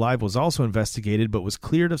Short alive, was also investigated but was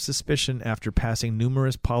cleared of suspicion after passing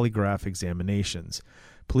numerous polygraph examinations.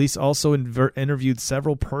 Police also interviewed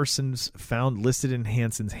several persons found listed in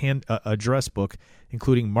Hansen's address book,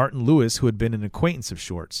 including Martin Lewis, who had been an acquaintance of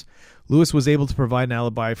Short's. Lewis was able to provide an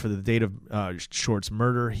alibi for the date of Short's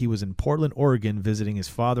murder. He was in Portland, Oregon, visiting his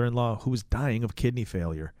father-in-law, who was dying of kidney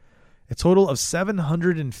failure. A total of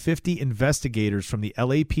 750 investigators from the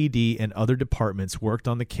LAPD and other departments worked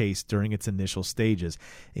on the case during its initial stages,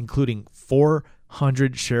 including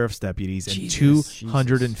 400 sheriff's deputies and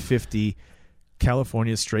 250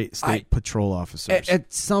 California State Patrol officers.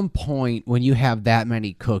 At some point, when you have that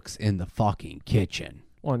many cooks in the fucking kitchen.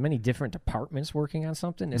 Well, and many different departments working on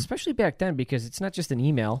something, especially back then, because it's not just an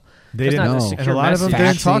email. They didn't know. And a lot of them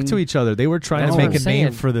didn't talk to each other. They were trying to make a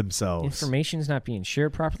name for themselves. Information's not being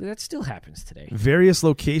shared properly. That still happens today. Various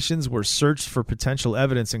locations were searched for potential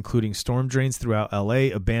evidence, including storm drains throughout L.A.,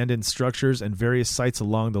 abandoned structures, and various sites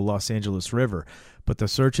along the Los Angeles River. But the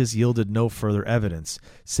searches yielded no further evidence.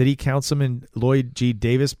 City Councilman Lloyd G.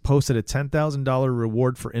 Davis posted a $10,000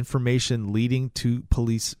 reward for information leading to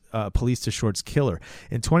police to Short's killer.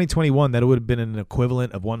 In 2021, that would have been an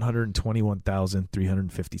equivalent of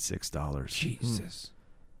 $121,356. Jesus.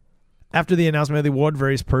 After the announcement of the award,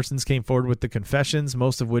 various persons came forward with the confessions,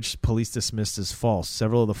 most of which police dismissed as false.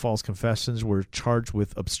 Several of the false confessions were charged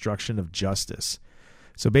with obstruction of justice.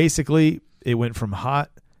 So basically, it went from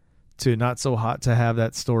hot to not so hot to have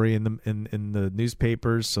that story in the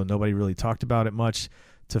newspapers, so nobody really talked about it much,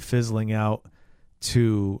 to fizzling out,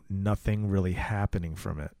 to nothing really happening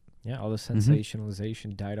from it. Yeah, all the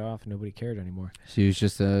sensationalization died off. Nobody cared anymore. She was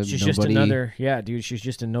just a She's nobody. just another, she's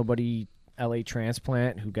just a nobody LA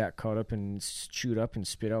transplant who got caught up and chewed up and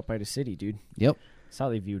spit out by the city, dude. Yep. That's how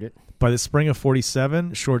they viewed it. By the spring of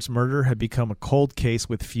 47, Short's murder had become a cold case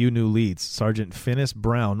with few new leads. Sergeant Finis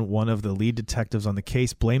Brown, one of the lead detectives on the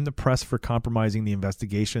case, blamed the press for compromising the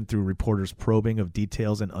investigation through reporters' probing of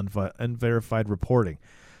details and unverified reporting.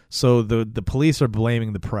 So the police are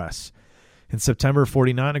blaming the press. In September of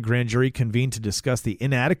 49, a grand jury convened to discuss the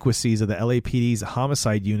inadequacies of the LAPD's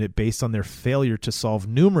homicide unit based on their failure to solve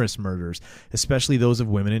numerous murders, especially those of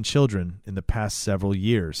women and children, in the past several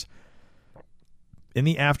years. In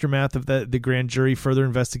the aftermath of the grand jury, further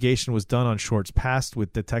investigation was done on Short's past,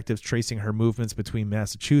 with detectives tracing her movements between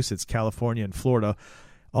Massachusetts, California, and Florida,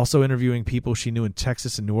 also interviewing people she knew in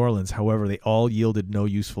Texas and New Orleans. However, they all yielded no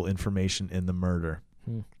useful information in the murder.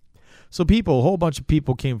 So a whole bunch of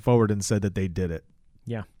people came forward and said that they did it.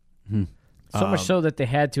 Yeah. So much so that they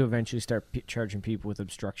had to eventually start charging people with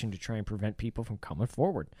obstruction to try and prevent people from coming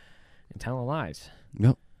forward and telling lies.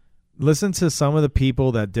 Yep. Listen to some of the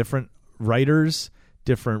people that different writers,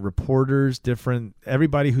 different reporters,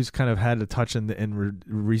 everybody who's kind of had a touch in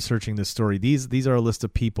researching this story. These are a list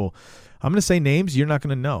of people. I'm going to say names you're not going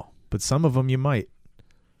to know, but some of them you might.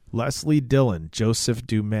 Leslie Dillon, Joseph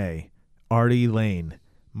Dumais, Artie Lane,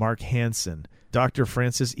 Mark Hansen, Dr.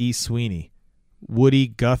 Francis E. Sweeney, Woody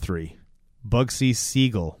Guthrie, Bugsy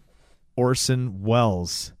Siegel, Orson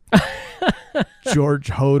Welles, George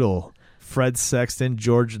Hodel, Fred Sexton,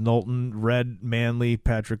 George Knowlton, Red Manley,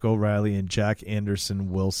 Patrick O'Reilly, and Jack Anderson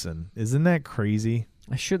Wilson. Isn't that crazy?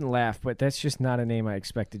 I shouldn't laugh, but that's just not a name I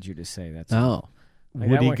expected you to say. That's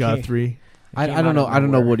Woody Guthrie. I don't know. I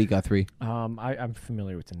don't know Woody Guthrie. I'm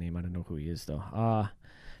familiar with the name. I don't know who he is though.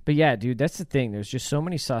 But yeah, dude, that's the thing. There's just so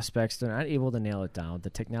many suspects. They're not able to nail it down. The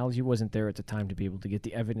technology wasn't there at the time to be able to get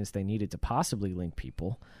the evidence they needed to possibly link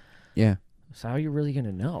people. Yeah. So how are you really going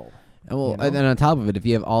to know? Well, and then on top of it, if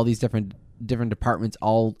you have all these different different departments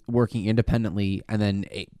all working independently, and then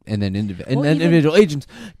individual agents.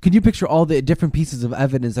 Could you picture all the different pieces of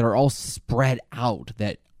evidence that are all spread out?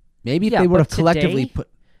 That maybe if they would have collectively put.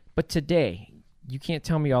 But today, you can't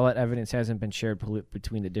tell me all that evidence hasn't been shared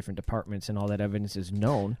between the different departments, and all that evidence is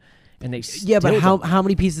known. And they but how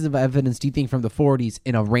many pieces of evidence do you think from the 40s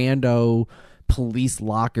in a rando police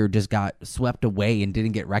locker just got swept away and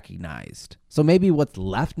didn't get recognized? So maybe what's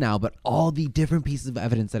left now, but all the different pieces of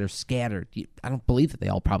evidence that are scattered, I don't believe that they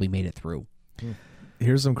all probably made it through.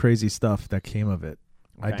 Here's some crazy stuff that came of it.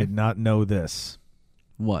 Okay. I did not know this.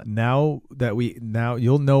 What? Now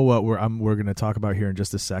you'll know what we're going to talk about here in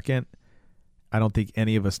just a second. I don't think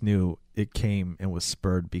any of us knew it came and was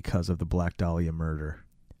spurred because of the Black Dahlia murder.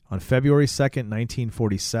 On February 2nd,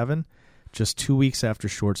 1947, just 2 weeks after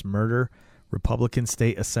Short's murder, Republican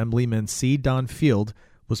State Assemblyman C. Don Field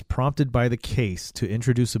was prompted by the case to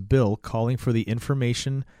introduce a bill calling for the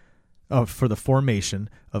formation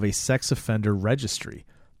of a sex offender registry.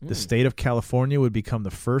 The state of California would become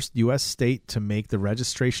the first U.S. state to make the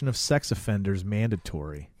registration of sex offenders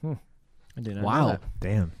mandatory. I did not know that.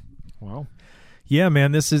 Damn. Wow. Yeah,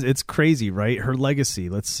 man, it's crazy, right? Her legacy.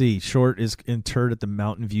 Let's see. Short is interred at the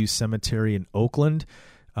Mountain View Cemetery in Oakland.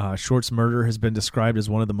 Short's murder has been described as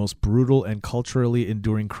one of the most brutal and culturally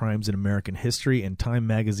enduring crimes in American history, and Time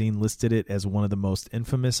magazine listed it as one of the most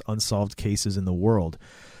infamous unsolved cases in the world.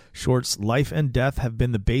 Short's life and death have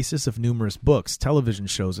been the basis of numerous books, television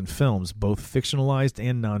shows, and films, both fictionalized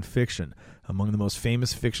and nonfiction. Among the most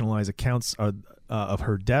famous fictionalized accounts of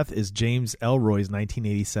her death is James Ellroy's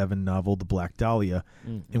 1987 novel, The Black Dahlia,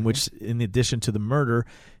 in which, in addition to the murder,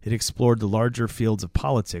 it explored the larger fields of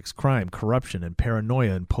politics, crime, corruption, and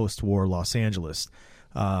paranoia in post-war Los Angeles.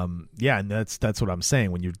 And that's what I'm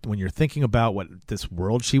saying. When you're thinking about what this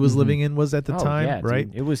world she was living in was at the time, yeah,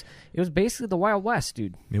 right? Dude. It was basically the Wild West,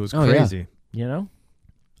 dude. It was crazy. Yeah. You know?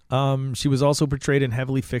 She was also portrayed in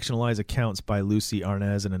heavily fictionalized accounts by Lucy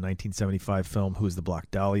Arnaz in a 1975 film, Who's the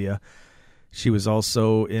Black Dahlia? She was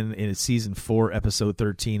also in season 4, episode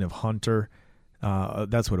 13 of Hunter.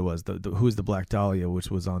 That's what it was. The Who's the Black Dahlia,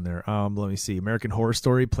 which was on there. Let me see. American Horror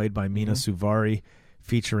Story, played by Mina Suvari,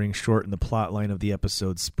 featuring Short in the plotline of the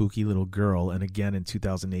episode Spooky Little Girl, and again in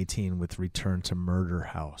 2018 with Return to Murder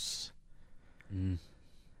House.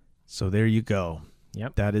 So there you go.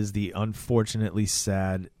 Yep. That is the unfortunately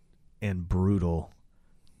sad and brutal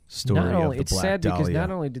story of the Black Dahlia. It's sad because not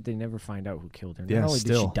only did they never find out who killed her, not only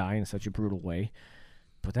did she die in such a brutal way,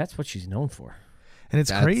 but that's what she's known for. And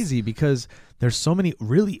it's crazy because there's so many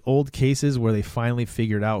really old cases where they finally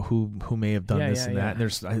figured out who may have done this and that.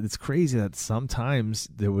 And it's crazy that sometimes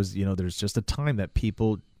there's just a time that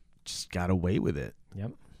people just got away with it.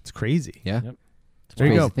 Yep. It's crazy. Yeah. Yep. There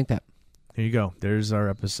you go. I think that. Here you go. There's our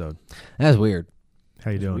episode. That's weird.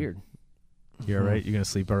 How you doing? Weird. You all right? You gonna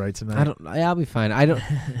sleep all right tonight? I'll be fine. I don't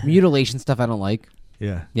mutilation stuff. I don't like.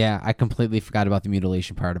 Yeah. Yeah, I completely forgot about the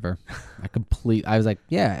mutilation part of her. I was like,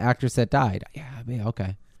 yeah, actress that died. Yeah,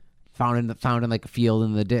 okay. Found in like a field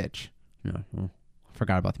in the ditch.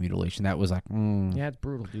 Forgot about the mutilation. That was like, yeah, it's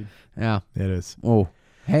brutal, dude. Yeah, it is. Oh,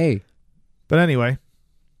 hey. But anyway,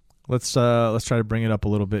 let's try to bring it up a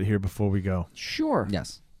little bit here before we go. Sure.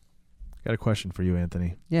 Yes. Got a question for you,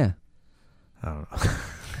 Anthony. Yeah. I don't know.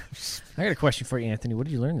 I got a question for you, Anthony. What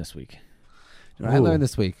did you learn this week? I learned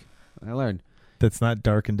this week. That's not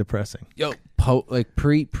dark and depressing. Yo,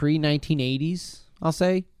 pre 1980s, I'll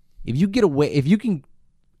say. If you can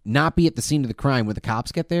not be at the scene of the crime when the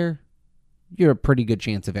cops get there, you're a pretty good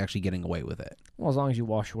chance of actually getting away with it. Well, as long as you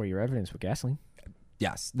wash away your evidence with gasoline.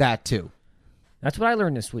 Yes, that too. That's what I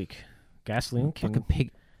learned this week. Gasoline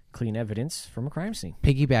can clean evidence from a crime scene.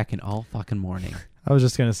 Piggybacking all fucking morning. I was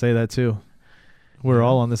just gonna say that too. We're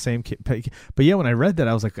all on the same page. But yeah, when I read that,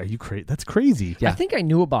 I was like, "Are you crazy? That's crazy." Yeah. I think I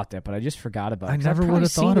knew about that, but I just forgot about it. I never would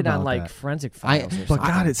have thought about it on like that. Forensic Files. Or but something.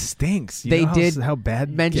 God, it stinks. They did how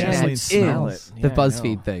bad mention gasoline that smells. in the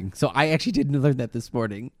BuzzFeed thing. So I actually didn't learn that this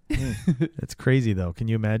morning. It's crazy though. Can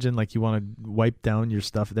you imagine? Like you want to wipe down your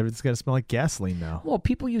stuff, everything's gonna smell like gasoline now. Well,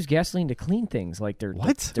 people use gasoline to clean things, like their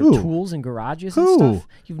Who? tools and garages Who? and stuff.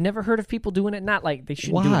 You've never heard of people doing it? Not like they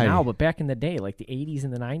shouldn't do it now, but back in the day, like the 80s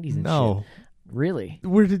and the 90s and shit. Really?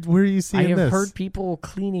 Where are you seeing this? I have heard people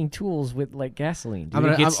cleaning tools with like gasoline.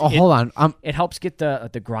 Hold on. It helps get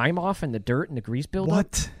the grime off and the dirt and the grease buildup.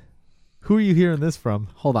 What? Who are you hearing this from?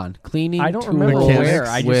 Hold on. Cleaning. I don't tools remember where.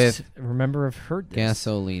 I with just remember I've heard this.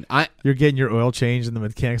 Gasoline. You're getting your oil changed, and the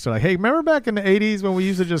mechanics are like, "Hey, remember back in the '80s when we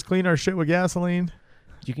used to just clean our shit with gasoline?"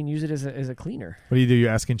 You can use it as a cleaner. What do?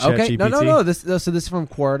 You're asking ChatGPT? Okay, no. This is from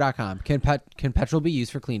Quora.com. Can petrol be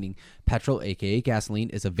used for cleaning? Petrol, aka gasoline,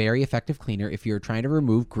 is a very effective cleaner if you're trying to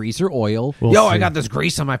remove grease or oil. I got this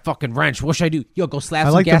grease on my fucking wrench. What should I do? Yo, go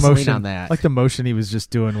slap some gasoline on that. I like the motion he was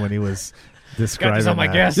just doing when he was describing got this on my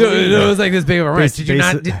that. gasoline. It was like this big of a wrench. Did you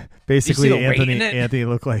not? Basically, you see the weight in it? Anthony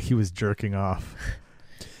looked like he was jerking off.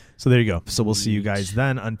 So there you go. So we'll see you guys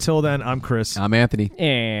then. Until then, I'm Chris. I'm Anthony.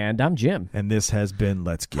 And I'm Jim. And this has been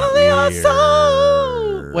Let's Get Weird.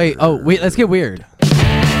 Wait, let's get weird.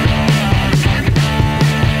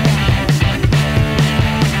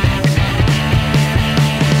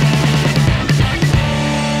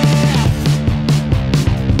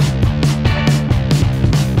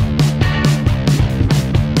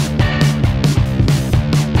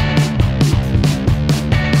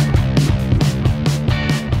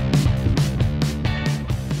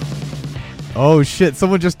 Oh shit,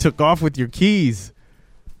 someone just took off with your keys.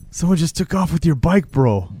 Someone just took off with your bike,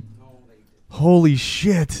 bro. Holy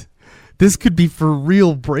shit. This could be for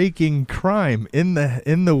real breaking crime in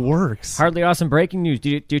the works. Hardly awesome breaking news.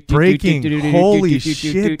 Breaking. Holy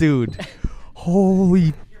shit, dude.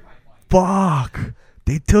 Holy fuck.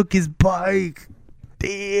 They took his bike.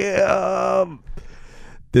 Damn.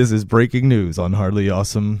 This is breaking news on Hardly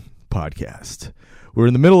Awesome Podcast. We're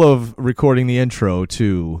in the middle of recording the intro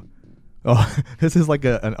to... Oh, this is like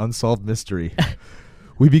an unsolved mystery.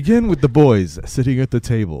 We begin with the boys sitting at the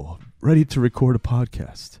table, ready to record a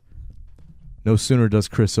podcast. No sooner does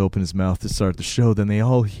Chris open his mouth to start the show than they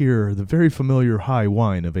all hear the very familiar high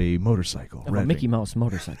whine of a motorcycle. Of a Mickey Mouse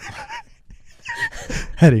motorcycle.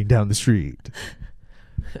 Heading down the street.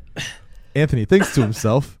 Anthony thinks to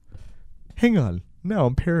himself, hang on, now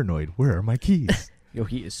I'm paranoid. Where are my keys? Yo,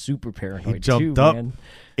 he is super paranoid. He jumped up, man.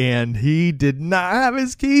 And he did not have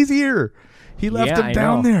his keys here. He left them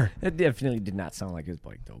down there. It definitely did not sound like his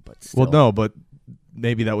bike, though. But still. Well, no, but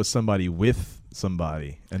maybe that was somebody with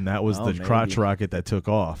somebody, and that was the crotch rocket that took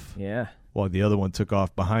off. Yeah. Well, the other one took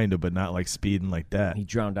off behind him, but not like speeding like that. He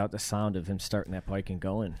drowned out the sound of him starting that bike and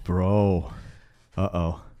going. Bro.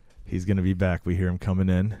 Uh-oh. He's going to be back. We hear him coming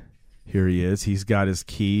in. Here he is. He's got his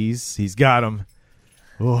keys. He's got them.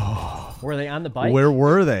 Oh. Were they on the bike? Where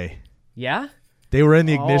were they? Yeah? They were in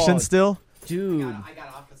the ignition still? Dude. I got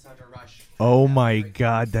off at such a rush. Oh, my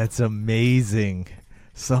God. That's amazing.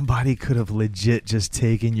 Somebody could have legit just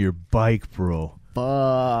taken your bike, bro.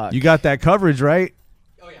 Fuck. You got that coverage, right?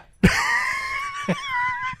 Oh, yeah.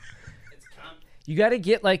 You got to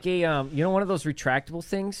get like a, one of those retractable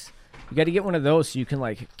things? You got to get one of those so you can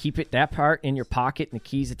like keep that part in your pocket and the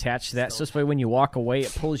keys attached to that. So this way when you walk away,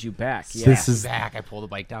 it pulls you back. Yeah. This is back. I pull the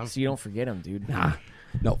bike down. So you don't forget them, dude. Nah.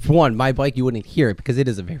 No, for one, my bike, you wouldn't hear it because it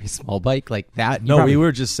is a very small bike like that. No, we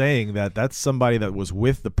were just saying that that's somebody that was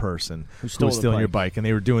with the person who was stealing your bike, and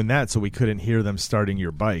they were doing that so we couldn't hear them starting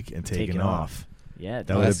your bike and taking off. Yeah,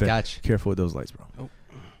 that would have been. Careful with those lights, bro. Oh.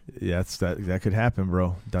 Yeah, that could happen,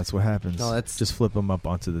 bro. That's what happens. No, that's just flip them up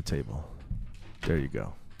onto the table. There you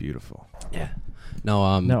go. Beautiful. Yeah.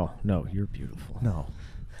 No, no, you're beautiful. No,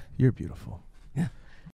 you're beautiful.